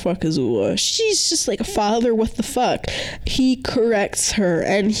trying to fuck Azula, she's just like, father, what the fuck? He corrects her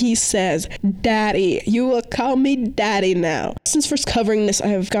and he says, Daddy, you will call me Daddy now. Since first covering this, I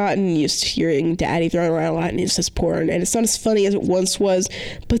have gotten used to hearing Daddy thrown around a lot in incest porn, and it's not as funny as it once was,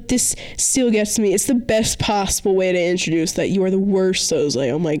 but this still gets me. It's the best possible way to introduce that you are the worst,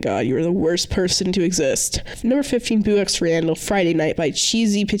 Ozai. Oh my god, you are the worst person to exist. Number 15, Boo X Randall, Friday Night by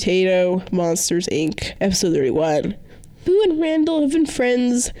Cheesy Potato Monsters Inc., episode 31. Boo and Randall have been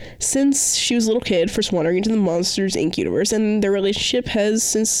friends since she was a little kid, first wandering into the Monsters Inc. universe, and their relationship has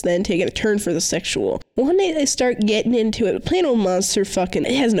since then taken a turn for the sexual. One day they start getting into it, but plain old monster fucking,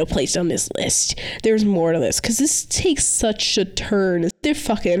 it has no place on this list. There's more to this, because this takes such a turn. They're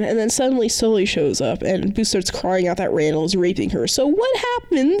fucking, and then suddenly Sully shows up, and Boo starts crying out that Randall is raping her. So what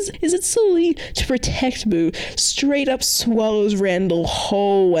happens is that Sully, to protect Boo, straight up swallows Randall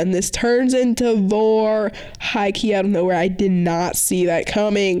whole, and this turns into vor. High key out of nowhere. I did not see that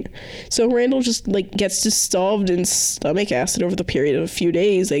coming. So Randall just like gets dissolved in stomach acid over the period of a few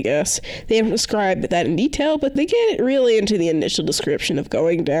days, I guess. They haven't described that in detail, but they get really into the initial description of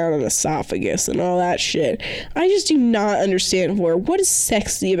going down an esophagus and all that shit. I just do not understand what is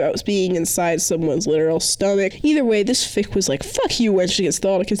sexy about being inside someone's literal stomach. Either way, this fic was like, fuck you, Wenchicus,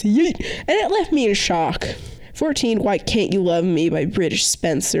 Thoticus, yeet, and it left me in shock. 14, Why Can't You Love Me by British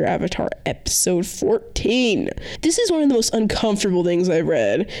Spencer, Avatar episode 14. This is one of the most uncomfortable things I've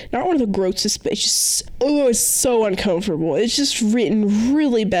read. Not one of the grossest, but it's just, it's so uncomfortable. It's just written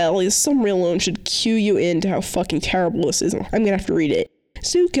really badly. Some real alone should cue you into how fucking terrible this is. I'm gonna have to read it.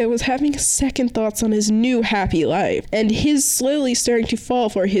 Zuko was having second thoughts on his new happy life, and his slowly starting to fall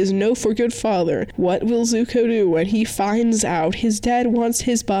for his no-for-good father. What will Zuko do when he finds out his dad wants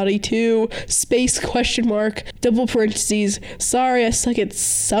his body too? Space question mark, double parentheses, sorry I suck at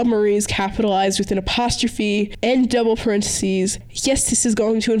summaries, capitalized with an apostrophe, and double parentheses. Yes, this is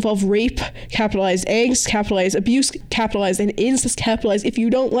going to involve rape, capitalized, angst, capitalized, abuse, capitalized, and incest, capitalized. If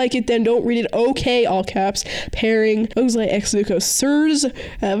you don't like it, then don't read it. Okay, all caps. Pairing, Ozai x Zuko, Sirs,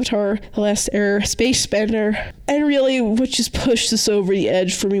 Avatar, The Last Error, Space Bender. And really, what just pushed this over the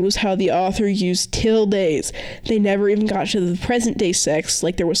edge for me was how the author used tildes. They never even got to the present day sex,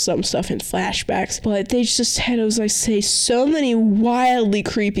 like there was some stuff in flashbacks, but they just had, as I say, so many wildly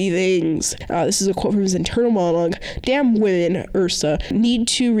creepy things. This is a quote from his internal monologue. Damn women, Ursa, need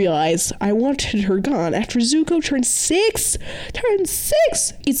to realize I wanted her gone after Zuko turned 6! Turned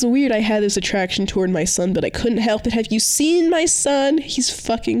 6! It's weird I had this attraction toward my son, but I couldn't help it. Have you seen my son? He's he's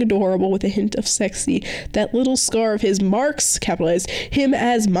fucking adorable with a hint of sexy. That little scar of his marks, capitalized, him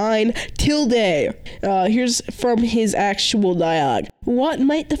as mine, tilde. Here's from his actual dialogue. What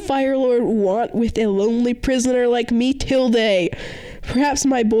might the Fire Lord want with a lonely prisoner like me, tilde? Perhaps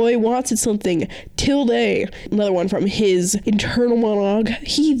my boy wanted something, tilde. Another one from his internal monologue.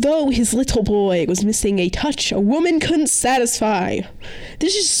 He, though his little boy, was missing a touch a woman couldn't satisfy.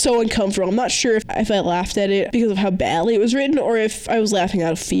 This is so uncomfortable. I'm not sure if I laughed at it because of how badly it was written or if I was laughing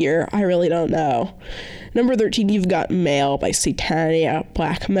out of fear. I really don't know. Number 13, You've Got Mail by Satania,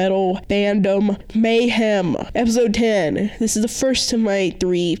 Black Metal, Bandom, Mayhem. Episode 10. This is the first of my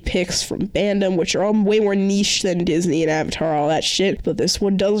 3 picks from Bandom, which are all way more niche than Disney and Avatar, all that shit. But this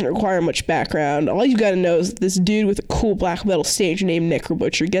one doesn't require much background. All you gotta know is that this dude with a cool black metal stage named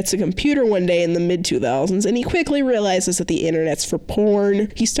Necrobutcher gets a computer one day in the mid-2000s, and he quickly realizes that the internet's for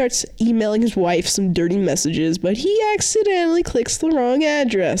porn. He starts emailing his wife some dirty messages, but he accidentally clicks the wrong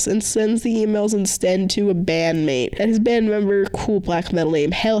address and sends the emails instead to a bandmate. And his band member, cool black metal name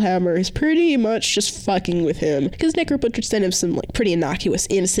Hellhammer, is pretty much just fucking with him. Because Necrobutcher sent him some like pretty innocuous,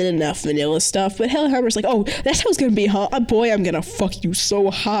 innocent enough vanilla stuff, but Hellhammer's like, oh, that's how it's gonna be, huh? Oh, boy, I'm gonna fuck you so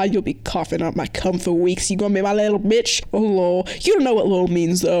hard you'll be coughing up my cum for weeks. You gonna be my little bitch? Oh, lol. You don't know what lol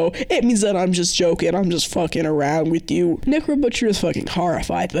means, though. It means that I'm just joking. I'm just fucking around with you. Necrobutcher is fucking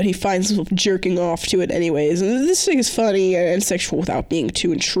horrified, but he finds himself jerking off to it anyways. And this thing is funny and sexual without being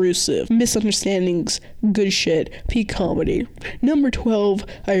too intrusive. Misunderstandings, good shit, peak comedy. Number 12,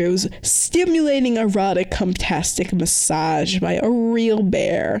 I was Stimulating Erotic Comtastic Massage by Arial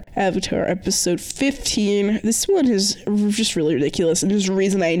Bear. Avatar episode 15. This one is just really ridiculous, and there's a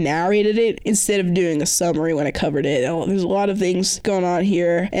reason I narrated it instead of doing a summary when I covered it. There's a lot of things going on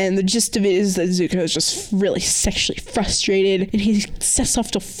here, and the gist of it is that Zuko is just really sexually frustrated, and he sets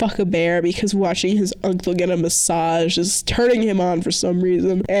off to fuck a bear because watching his uncle get a massage is turning him on for some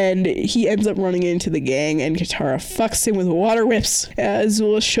reason, and he ends up running into the gang, and Katara fucks him with water whips.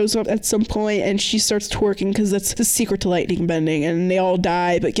 Azula shows up at some point, and she starts twerking because that's the secret to lightning bending, and they all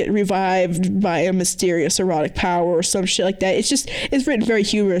die but get revived by a mysterious erotic power or some shit like that. It's written very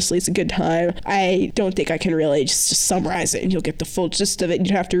humorously. It's a good time. I don't think I can really just summarize it, and you'll get the full gist of it.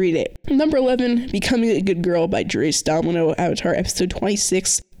 You'd have to read it. Number 11, Becoming a Good Girl by Drace Domino, Avatar episode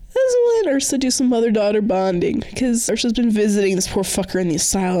 26. Azula and Ursa do some mother-daughter bonding, because Ursa's been visiting this poor fucker in the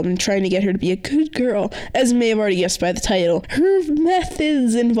asylum and trying to get her to be a good girl. As you may have already guessed by the title, her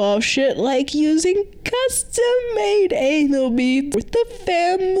methods involve shit like using custom-made anal beads with the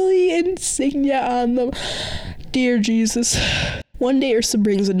family insignia on them. Dear Jesus. One day Ursa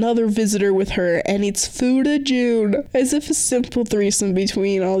brings another visitor with her and eats food to June. As if a simple threesome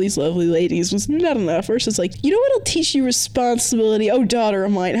between all these lovely ladies was not enough. Ursa's like, you know what'll teach you responsibility? Oh, daughter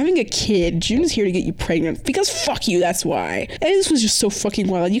of mine, having a kid. June is here to get you pregnant. Because fuck you, that's why. And this was just so fucking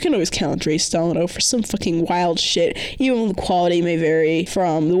wild. You can always count Drace Domino for some fucking wild shit. Even when the quality may vary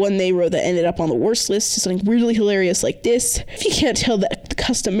from the one they wrote that ended up on the worst list to something really hilarious like this. If you can't tell, that the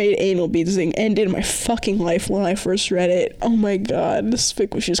custom-made anal beads thing ended my fucking life when I first read it. Oh my god, this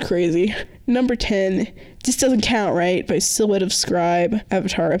fic was just crazy. Number 10, This Doesn't Count, Right? By Silhouette of Scribe,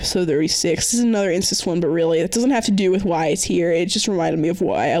 Avatar episode 36. This is another incest one, but really, it doesn't have to do with why it's here. It just reminded me of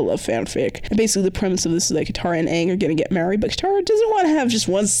why I love fanfic. And basically, the premise of this is that Katara and Aang are gonna get married, but Katara doesn't want to have just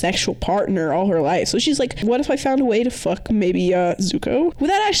one sexual partner all her life. So she's like, what if I found a way to fuck maybe Zuko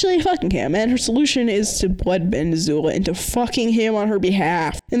without actually fucking him? And her solution is to bloodbend Azula into fucking him on her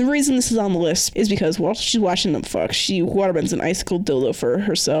behalf. And the reason this is on the list is because while she's watching them fuck, she waterbends an icicle dildo for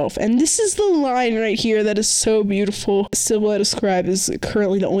herself. And this is the line right here that is so beautiful. Silhouette of Scribe is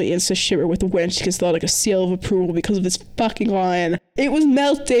currently the only incest shipper with the Wenchicus thought like a seal of approval because of this fucking line. It was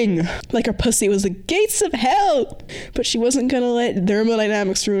melting like her pussy was the gates of hell, but she wasn't gonna let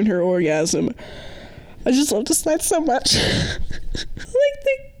thermodynamics ruin her orgasm. I just love this line so much. Like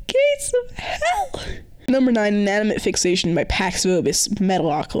the gates of hell. Number 9, Inanimate Fixation by Pax Vobis,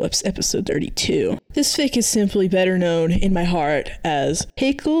 Metalocalypse, episode 32. This fic is simply better known in my heart as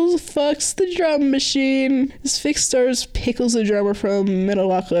Pickles Fucks the Drum Machine. This fic stars Pickles the drummer from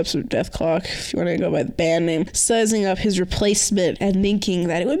Metalocalypse or Death Clock, if you want to go by the band name, sizing up his replacement and thinking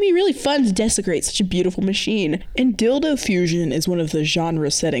that it would be really fun to desecrate such a beautiful machine. And dildo fusion is one of the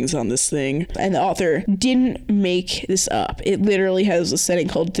genre settings on this thing, and the author didn't make this up. It literally has a setting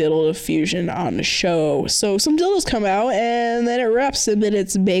called dildo fusion on the show. So some dildos come out, and then it wraps them in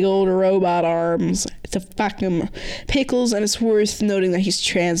its big old robot arms. reasons to fuck him. Pickles, and it's worth noting that he's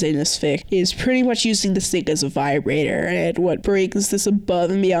translating this fic, is pretty much using this thing as a vibrator, and what brings this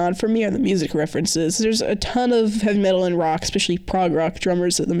above and beyond for me are the music references. There's a ton of heavy metal and rock, especially prog rock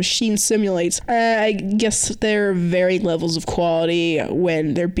drummers that the machine simulates. I guess there are varying levels of quality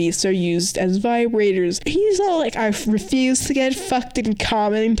when their beats are used as vibrators. He's all like, I refuse to get fucked in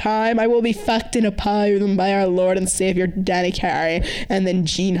common time. I will be fucked in a polyrhythm by our Lord and Savior Danny Carey. And then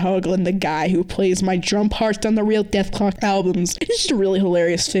Gene Hoglan, the guy who plays my drum parts on the Real Death Clock albums. It's just a really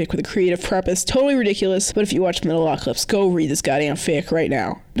hilarious fic with a creative purpose. Totally ridiculous, but if you watch Metalocalypse, go read this goddamn fic right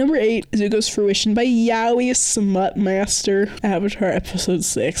now. Number 8, Zuko's Fruition by Yowie Smutmaster, Avatar Episode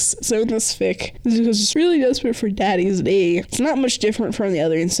 6. So in this fic, Zuko's just really desperate for Daddy's knee. It's not much different from the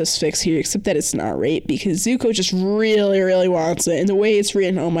other incest fics here, except that it's not rape, because Zuko just really wants it. And the way it's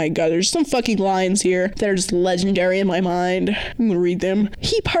written, oh my god, there's some fucking lines here that are just legendary in my mind. I'm gonna read them.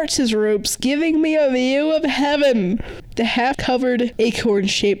 He parts his ropes, giving me a view of heaven. The half-covered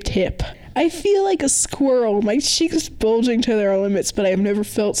acorn-shaped hip. I feel like a squirrel, my cheeks bulging to their limits, but I have never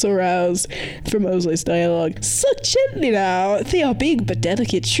felt so roused. From Mosley's dialogue. Suck gently now. They are big but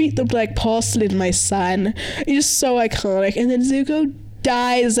delicate. Treat them like porcelain, my son. It's just so iconic. And then Zuko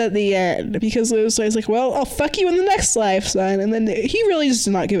dies at the end because Lewis is like, well, I'll fuck you in the next life, son. And then he really just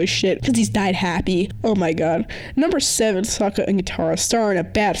does not give a shit because he's died happy. Oh my god. Number 7, Sokka and Katara star in a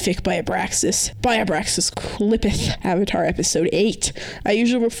bad fic by Abraxas. By Abraxas Clippeth, Avatar Episode 8. I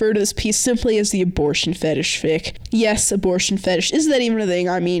usually refer to this piece simply as the abortion fetish fic. Yes, abortion fetish. Is that even a thing?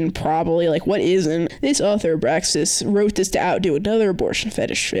 I mean, probably. Like, what isn't? This author, Abraxas, wrote this to outdo another abortion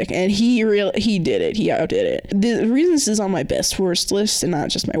fetish fic, and he did it. He outdid it. The reason this is on my best worst list, and not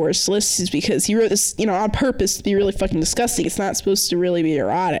just my worst list, is because he wrote this, on purpose to be really fucking disgusting. It's not supposed to really be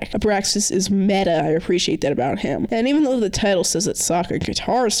erotic. Abraxas is meta. I appreciate that about him. And even though the title says that Sokka and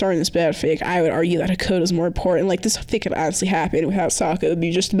Katara star in this bad fic, I would argue that Hakoda is more important. Like, this fic could honestly happen without Sokka. It would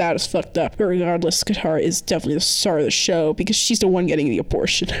be just about as fucked up. But regardless, Katara is definitely the star of the show because she's the one getting the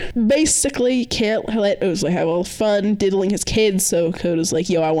abortion. Basically, you can't let Ozai have all the fun diddling his kids, so Hakoda's like,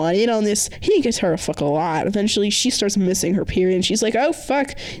 yo, I want in on this. He and Katara fuck a lot. Eventually, she starts missing her period, and she's like, oh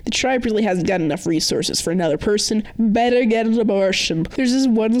fuck, the tribe really hasn't got enough resources for another person. Better get an abortion. There's this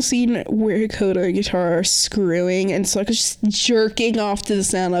one scene where Hakoda and Katara are screwing, and Sokka's just jerking off to the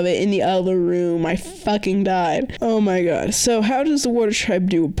sound of it in the other room. I fucking died. Oh my god. So how does the Water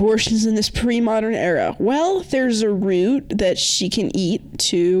Tribe do abortions in this pre-modern era? Well, there's a root that she can eat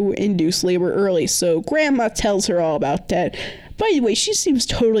to induce labor early, so Grandma tells her all about that. By the way, she seems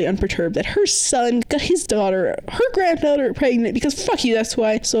totally unperturbed that her son got her granddaughter pregnant because fuck you, that's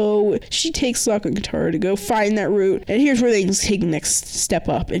why. So she takes Sokka and Katara to go find that root, and here's where things take the next step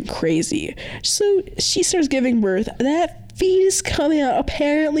up and crazy. So she starts giving birth. That fetus coming out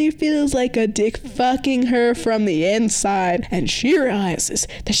apparently feels like a dick fucking her from the inside, and she realizes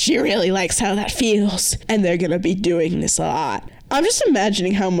that she really likes how that feels, and they're gonna be doing this a lot. I'm just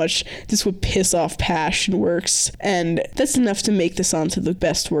imagining how much this would piss off Passion Works, and that's enough to make this onto the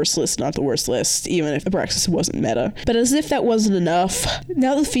best worst list, not the worst list, even if Abraxas wasn't meta. But as if that wasn't enough,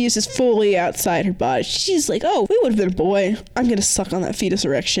 now the fetus is fully outside her body. She's like, oh, we would have been a boy. I'm gonna suck on that fetus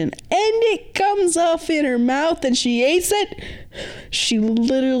erection. And it comes off in her mouth and she eats it. She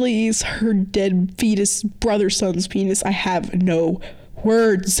literally eats her dead fetus son's penis. I have no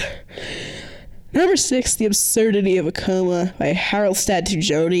words. Number 6, The Absurdity of a Coma by Haraldstad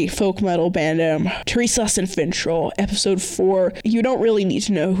Tujoni, folk metal bandom, Teresa's and Fintroll, episode 4. You don't really need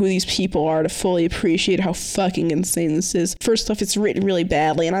to know who these people are to fully appreciate how fucking insane this is. First off, it's written really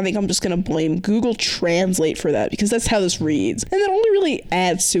badly, and I think I'm just gonna blame Google Translate for that, because that's how this reads. And that only really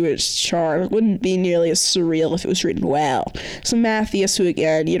adds to its charm. It wouldn't be nearly as surreal if it was written well. So Matthias, who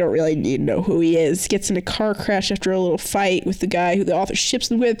again, you don't really need to know who he is, gets in a car crash after a little fight with the guy who the author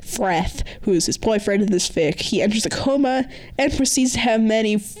ships him with, Freth, who is his boyfriend in this fic. He enters a coma and proceeds to have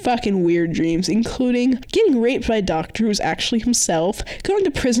many fucking weird dreams, including getting raped by a doctor who's actually himself, going to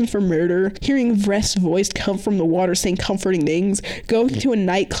prison for murder, hearing Vreth's voice come from the water saying comforting things, going to a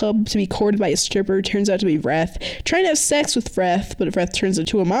nightclub to be courted by a stripper who turns out to be Vreth, trying to have sex with Vreth, but Vreth turns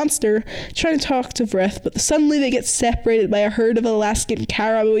into a monster, trying to talk to Vreth, but suddenly they get separated by a herd of Alaskan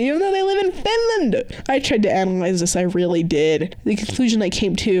caribou, even though they live in Finland. I tried to analyze this, I really did. The conclusion I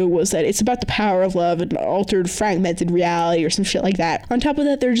came to was that it's about the power of love and altered, fragmented reality or some shit like that. On top of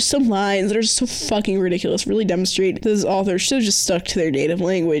that, there are just some lines that are just so fucking ridiculous, really demonstrate that this author should have just stuck to their native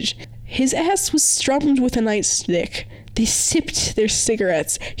language. His ass was strummed with a nightstick. They sipped their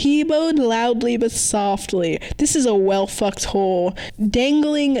cigarettes. He moaned loudly but softly. This is a well-fucked hole.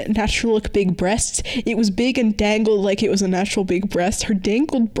 Dangling natural look big breasts. It was big and dangled like it was a natural big breast. Her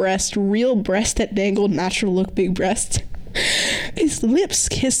dangled breast, real breast that dangled natural look big breasts. His lips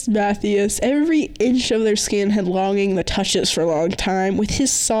kissed Matthias. Every inch of their skin had longing that touches for a long time. With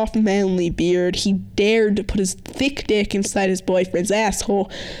his soft, manly beard, he dared to put his thick dick inside his boyfriend's asshole.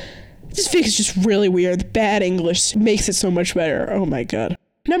 This fic is just really weird. The bad English makes it so much better. Oh my god.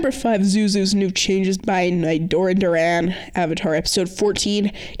 Number 5, Zuzu's New Changes by Doran Duran, Avatar episode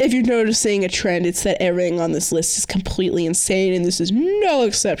 14. If you're noticing a trend, it's that everything on this list is completely insane, and this is no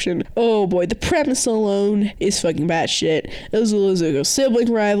exception. Oh boy, the premise alone is fucking batshit. Azula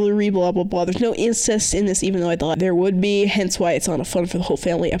sibling rivalry, blah blah blah. There's no incest in this, even though I thought there would be, hence why it's on a Fun for the Whole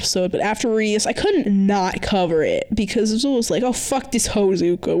Family episode. But after reading this, I couldn't not cover it, because Azula was like, oh fuck this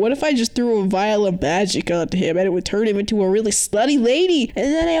Hozuka. What if I just threw a vial of magic onto him, and it would turn him into a really slutty lady?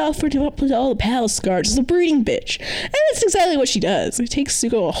 And then I offered him up with all the palace guards as a breeding bitch. And that's exactly what she does. It takes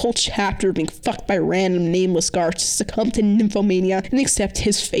Zuko a whole chapter of being fucked by random nameless guards to succumb to nymphomania and accept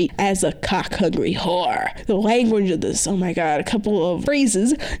his fate as a cock-hungry whore. The language of this, oh my god, a couple of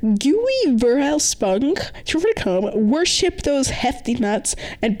phrases. Gooey virile spunk, to come, worship those hefty nuts,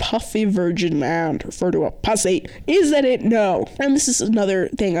 and puffy virgin mound, refer to a pussy. Is that it? No. And this is another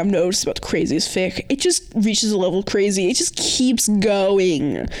thing I've noticed about the craziest fic. It just reaches a level of crazy. It just keeps going.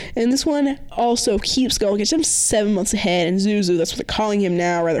 And this one also keeps going. It's 7 months ahead, and Zuzu, that's what they're calling him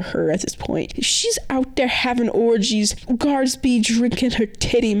now, rather her at this point. She's out there having orgies, guards be drinking her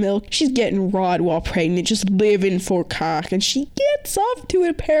titty milk. She's getting rawed while pregnant, just living for cock, and she gets off to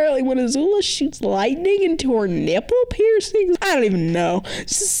it apparently when Azula shoots lightning into her nipple piercings. I don't even know.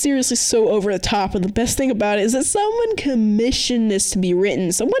 This is seriously so over the top, and the best thing about it is that someone commissioned this to be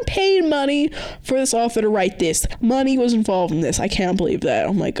written. Someone paid money for this author to write this. Money was involved in this. I can't believe that.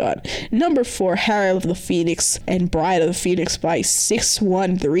 Oh my god. Number 4, Arial of the Phoenix and Bride of the Phoenix by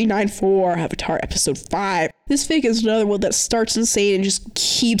 61394, Avatar episode 5. This fic is another one that starts insane and just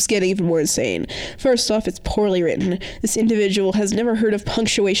keeps getting even more insane. First off, it's poorly written. This individual has never heard of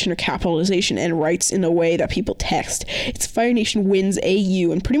punctuation or capitalization and writes in a way that people text. It's Fire Nation wins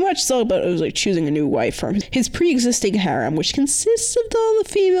AU, and pretty much it's all about choosing a new wife from his pre-existing harem, which consists of all the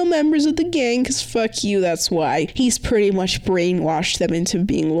female members of the gang, because fuck you, that's why. He's pretty much brainwashed them into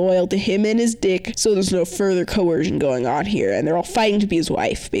being loyal to him and his dick, so there's no further coercion going on here, and they're all fighting to be his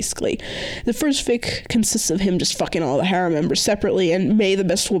wife, basically. The first fic consists of him just fucking all the harem members separately, and may the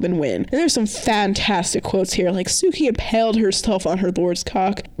best woman win. And there's some fantastic quotes here, like Suki impaled herself on her lord's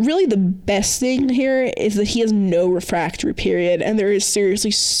cock. Really the best thing here is that he has no refractory period, and there is seriously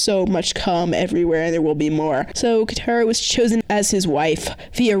so much cum everywhere, and there will be more. So Katara was chosen as his wife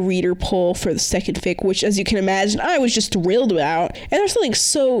via reader poll for the second fic, which, as you can imagine, I was just thrilled about. And there's something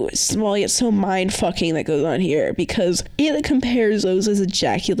so small yet so mind-fucking that goes on here, because it compares Oza's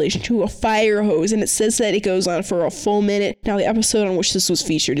ejaculation to a fire hose, and it says that it goes on for a full minute. Now, the episode on which this was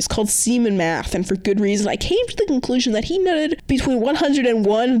featured is called Semen Math, and for good reason. I came to the conclusion that he nutted between 100 and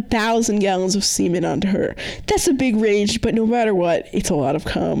 1,000 gallons of semen onto her. That's a big range, but no matter what, it's a lot of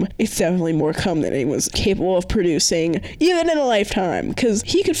cum. It's definitely more cum than anyone's capable of producing, even in a lifetime, because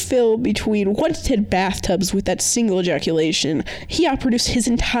he could fill between 1 to 10 bathtubs with that single ejaculation. He outproduced his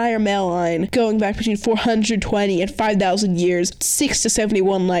entire male line, going back between 420 and 5,000 years, 6 to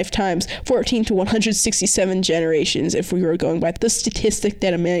 71 lifetimes, 14 to 167 generations, if we were going by the statistic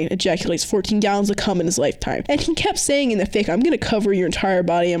that a man ejaculates 14 gallons of cum in his lifetime. And he kept saying in the fic, I'm gonna cover your entire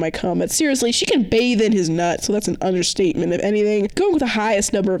body in my cum. But seriously, she can bathe in his nut, so that's an understatement if anything. Going with the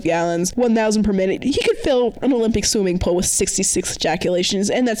highest number of gallons, 1,000 per minute, he could fill an Olympic swimming pool with 66 ejaculations,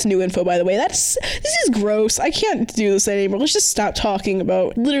 and that's new info, by the way. This is gross. I can't do this anymore. Let's just stop talking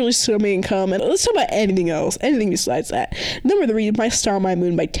about literally swimming in cum, and let's talk about anything else, anything besides that. Number 3, My Star, My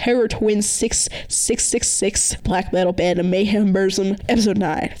Moon by Terror Twin 6666, Black Metal Band of Mayhem Burzum, episode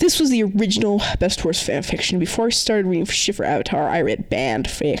 9. This was the original Best Worst fanfiction. Before I started reading shit for Avatar, I read band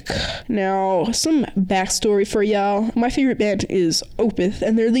fic. Now, some backstory for y'all. My favorite band is Opeth,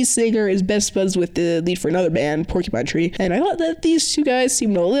 and their lead singer is best buds with the lead for another band, Porcupine Tree, and I thought that these two guys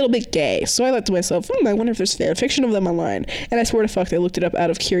seemed a little bit gay, so I thought to myself, I wonder if there's fanfiction of them online, and I swear to fuck fucked. I looked it up out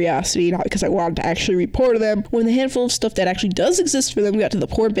of curiosity, not because I wanted to actually read poor to them. When the handful of stuff that actually does exist for them got to the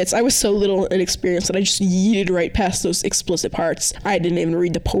poor bits, I was so little inexperienced that I just yeeted right past those explicit parts. I didn't even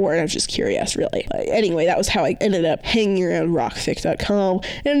read the poor, and I was just curious, really. Anyway, that was how I ended up hanging around rockfic.com.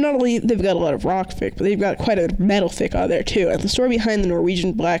 And not only they've got a lot of rock fic, but they've got quite a metal fic out there too. And the story behind the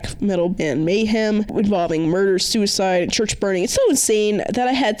Norwegian black metal band Mayhem, involving murder, suicide, and church burning, it's so insane that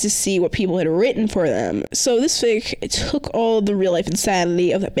I had to see what people had written for them. So this fic took all of the real life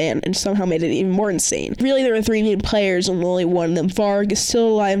insanity of the band and somehow made it even more insane. Really, there were 3 main players and only one of them, Varg, is still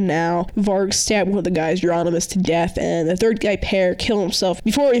alive now. Varg stabbed one of the guys, Euronymous, to death, and the third guy, Per, killed himself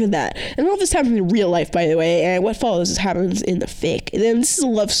before even that. And all this happened in real life, by the way, and what follows happens in the fic. And then this is a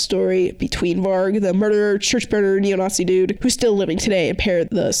love story between Varg, the murderer, church burner, neo-Nazi dude, who's still living today, and Per,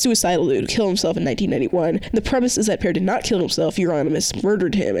 the suicidal dude who killed himself in 1991. And the premise is that Per did not kill himself, Euronymous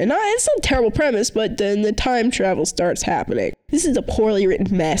murdered him. And it's not a terrible premise, but then the time travel starts happening. This is a poorly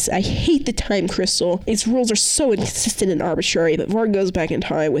written mess. I hate the time crystal. Its rules are so inconsistent and arbitrary, but Varg goes back in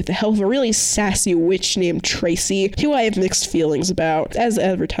time with the help of a really sassy witch named Tracy, who I have mixed feelings about. As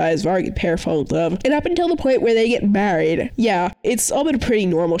advertised, Varg and Per fall in love, and up until the point where they get married. Yeah, it's all been a pretty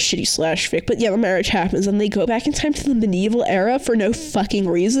normal shitty slash fic, but yeah, the marriage happens, and they go back in time to the medieval era for no fucking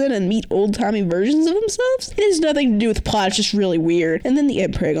reason and meet old-timey versions of themselves. It has nothing to do with the plot, it's just really weird. And then the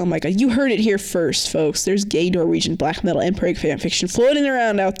Imprig, oh my god, you heard it here first, folks. There's gay Norwegian black metal Imprig fanfiction floating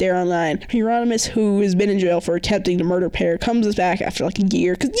around out there online. Euronymous, who has been in jail for attempting to murder Per, comes back after like a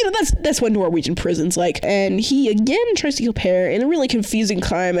year, because that's what Norwegian prison's like, and he again tries to kill Per in a really confusing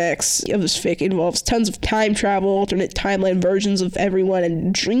climax of this fic. It involves tons of time travel, alternate timeline versions of everyone,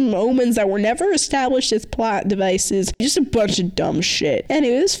 and dream omens that were never established as plot devices. Just a bunch of dumb shit.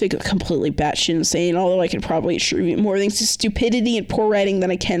 Anyway, this fic is completely batshit insane, although I can probably attribute more things to stupidity and poor writing than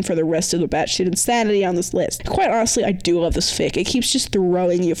I can for the rest of the batshit insanity on this list. Quite honestly, I do love this fic. It keeps just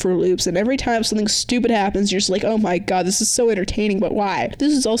throwing you for loops, and every time something stupid happens, you're just like, oh my god, this is so entertaining, but why?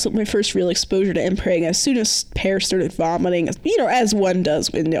 This is also my first real exposure to Imprig. As soon as Per started vomiting, as one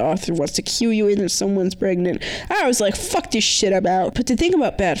does when the author wants to cue you in and someone's pregnant, I was like, fuck this shit, I'm out. But the thing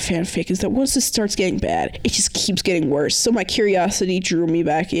about bad fanfic is that once this starts getting bad, it just keeps getting worse. So my curiosity drew me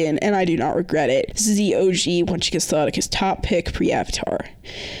back in, and I do not regret it. This is the OG Wenchicus Thoticus top pick pre-Avatar.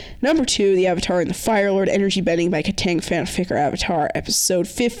 Number 2, the Avatar and the Firelord Energy Bending by Katang Fanfic or Avatar, episode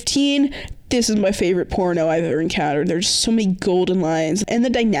 15. This is my favorite porno I've ever encountered. There's so many golden lines, and the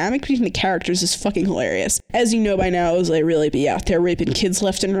dynamic between the characters is fucking hilarious. As you know by now, Ozai really be out there raping kids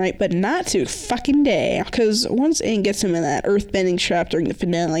left and right, but not to fucking day. Because once Aang gets him in that earth-bending trap during the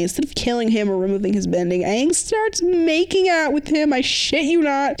finale, instead of killing him or removing his bending, Aang starts making out with him, I shit you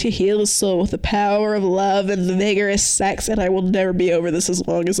not, to heal his soul with the power of love and vigorous sex, and I will never be over this as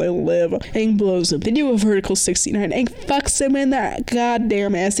long as I live. Aang blows him. They do a vertical 69. Aang fucks him in that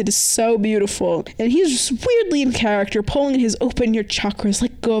goddamn ass. It is so beautiful. And he's just weirdly in character, pulling his open your chakras,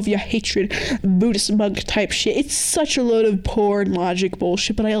 let go of your hatred, Buddhist monk type shit. It's such a load of poor and logic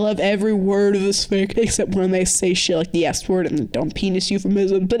bullshit, but I love every word of this fic, except when they say shit like the S word and the dumb penis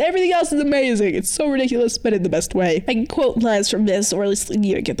euphemism, but everything else is amazing. It's so ridiculous, but in the best way. I can quote lines from this, or at least,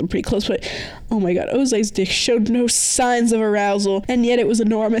 get them pretty close, but oh my god, Ozai's dick showed no signs of arousal, and yet it was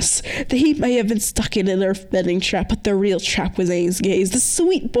enormous. The heat may have been stuck in an earth-bending trap, but the real trap was Aang's gaze. The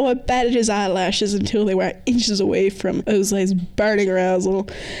sweet boy batted his eyelashes until they were inches away from Ozai's burning arousal.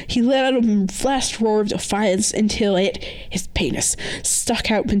 He let out a last roar of defiance until his penis, stuck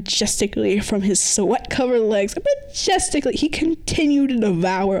out majestically from his sweat-covered legs. Majestically, he continued to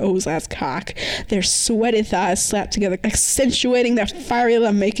devour Ozai's cock. Their sweaty thighs slapped together, accentuating their fiery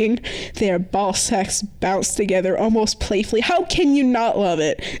lovemaking. Their ball sacks bounced together almost playfully. How can you not love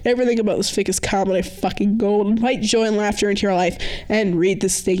it? Everything about this fic is comedy fucking gold. Invite joy and laughter into your life and read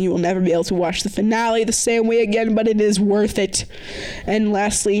this thing. You will never be able to watch the finale the same way again, but it is worth it. And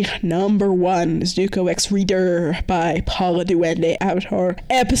lastly, number 1 is Zuko X Reader by Paula Duende, Avatar,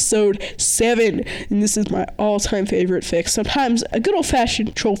 episode 7. And this is my all-time favorite fic. Sometimes a good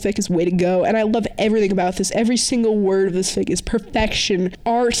old-fashioned troll fic is way to go, and I love everything about this. Every single word of this fic is perfection,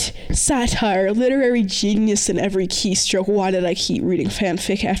 art, satire, literary genius in every keystroke. Why did I keep reading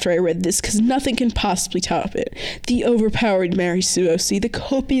fanfic after I read this? Because nothing can possibly top it. The overpowered Mary Suosi, the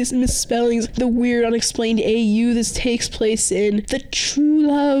copious misspellings, the weird unexplained AU this takes place in, the true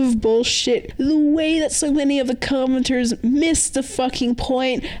love bullshit, the way that so many of the commenters missed the fucking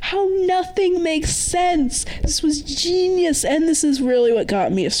point, how nothing makes sense. This was genius, and this is really what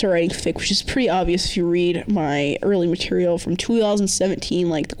got me to start writing fic, which is pretty obvious if you read my early material from 2017,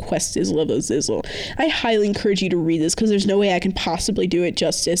 like The Quest is Love Zizzle. I highly encourage you to read this because there's no way I can possibly do it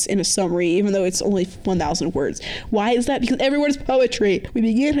justice in a summary, even though it's only 1,000 words. Why is that? Because every word is poetry. We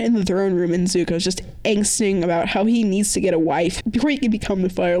begin in the throne room, and Zuko's just angsting about how he needs to get a wife before he can become the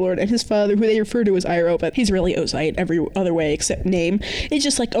Fire Lord, and his father, who they refer to as Arial, but he's really Ozai in every other way except name, is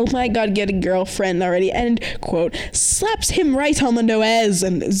just like, oh my god, get a girlfriend already, and, quote, slaps him right on the nose,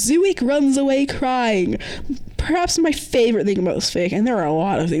 and Zuik runs away crying. Perhaps my favorite thing about this fic, and there are a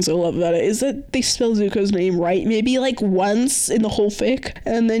lot of things I love about it, is that they spell Zuko's name right, maybe like once in the whole fic,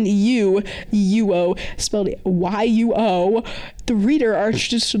 and then Yuo, spelled Y-U-O. The reader are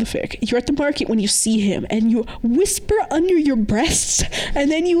introduced to the fic. You're at the market when you see him, and you whisper under your breasts, and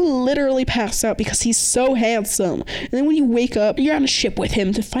then you literally pass out because he's so handsome. And then when you wake up, you're on a ship with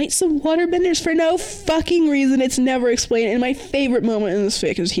him to fight some waterbenders for no fucking reason. It's never explained, and my favorite moment in this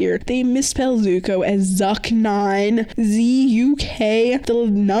fic is here. They misspell Zuko as Zuck9, Z-U-K, the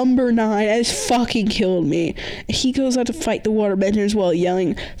number 9, and it's fucking killed me. He goes out to fight the waterbenders while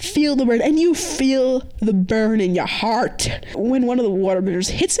yelling, feel the burn, and you feel the burn in your heart. When one of the waterbenders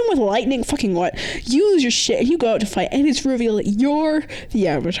hits him with lightning, fucking what? You lose your shit and you go out to fight, and it's revealed that you're the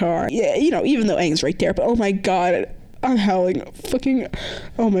Avatar. Yeah, you know, even though Aang's right there, but oh my god, I'm howling. Fucking,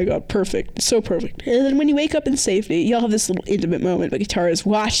 oh my god, perfect. So perfect. And then when you wake up in safety, y'all have this little intimate moment, but Katara is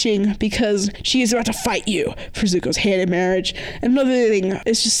watching because she is about to fight you for Zuko's hand in marriage. And another thing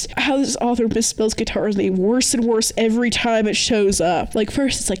is just how this author misspells Katara's name worse and worse every time it shows up. Like,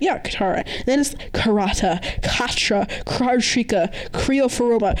 first it's like, yeah, Katara. Then it's Karata, Katra, Krartrika,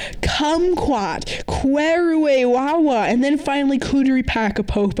 Creoforoma, Kumquat, Querue Wawa, and then finally Kudri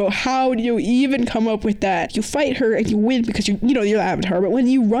Pakapopo. How do you even come up with that? You fight her and you win because you know you're the Avatar, but when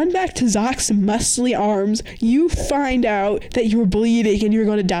you run back to Zock's muscly arms, you find out that you're bleeding and you're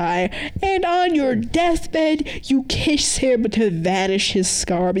going to die, and on your deathbed you kiss him to vanish his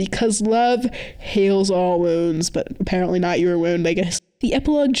scar because love heals all wounds, but apparently not your wound, I guess. The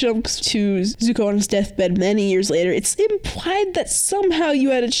epilogue jumps to Zuko on his deathbed many years later. It's implied that somehow you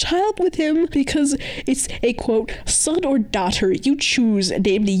had a child with him because it's a, quote, son or daughter you choose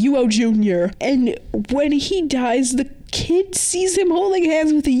named Yuo Jr. And when he dies, the kid sees him holding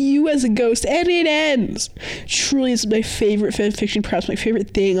hands with you as a ghost, and it ends. Truly, it's my favorite fanfiction, perhaps my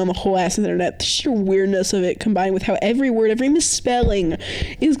favorite thing on the whole ass internet. The sheer weirdness of it, combined with how every word, every misspelling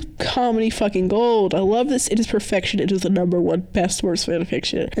is comedy fucking gold. I love this. It is perfection. It is the #1 best worst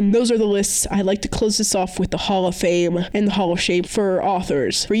fanfiction. And those are the lists. I'd like to close this off with the Hall of Fame and the Hall of Shame for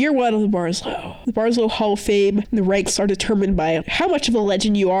authors. For year 1 of the Barslow. The Barslow Hall of Fame, the ranks are determined by how much of a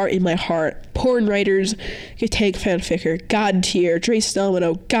legend you are in my heart. Porn writers, Gatag fanfic, God tier, Drace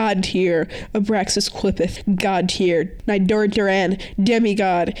Domino, God tier, Abraxas Clippeth, God tier, Nidor Duran,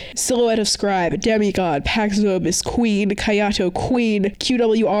 demigod, Silhouette of Scribe, demigod, Paxobus, Queen, Kayato, Queen,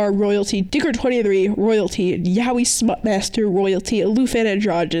 QWR, royalty, Dicker23, royalty, Yowie Smutmaster, royalty, Alufan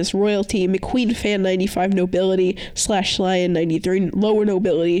Androgynous, royalty, McQueen Fan 95, nobility, /Lion 93, lower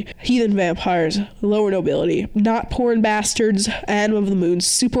nobility, Heathen Vampires, lower nobility, Not Porn Bastards, Adam of the Moon,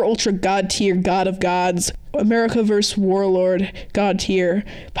 Super Ultra God tier, God of Gods, Americaverse Warlord, God tier,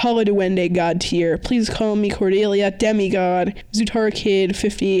 Paula Duende, God tier, Please Call Me Cordelia, demigod, Zutara Kid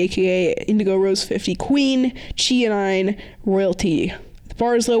 50, aka Indigo Rose 50, Queen, Chi9, royalty.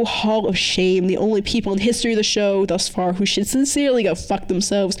 Barslow Hall of Shame, the only people in the history of the show thus far who should sincerely go fuck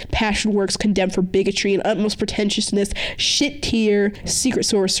themselves. Passion Works, condemned for bigotry and utmost pretentiousness. Shit tier. Secret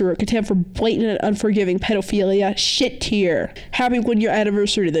Sorcerer, condemned for blatant and unforgiving pedophilia. Shit tier. Happy 1-year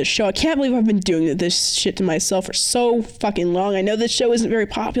anniversary to this show. I can't believe I've been doing this shit to myself for so fucking long. I know this show isn't very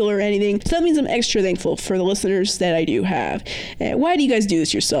popular or anything, so that means I'm extra thankful for the listeners that I do have. Why do you guys do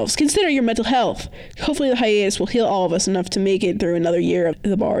this yourselves? Consider your mental health. Hopefully the hiatus will heal all of us enough to make it through another year of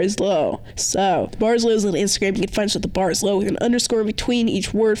The Bar is Low. So, The Bar is Low is on Instagram. You can find us at The Bar is Low with an underscore between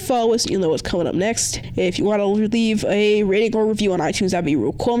each word. Follow us, you'll know what's coming up next. If you want to leave a rating or review on iTunes, that'd be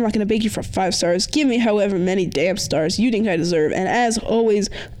real cool. I'm not going to beg you for 5 stars. Give me however many damn stars you think I deserve. And as always,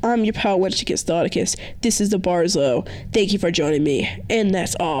 I'm your pal Wenchicus Thoticus. This is The Bar is Low. Thank you for joining me. And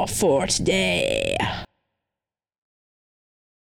that's all for today.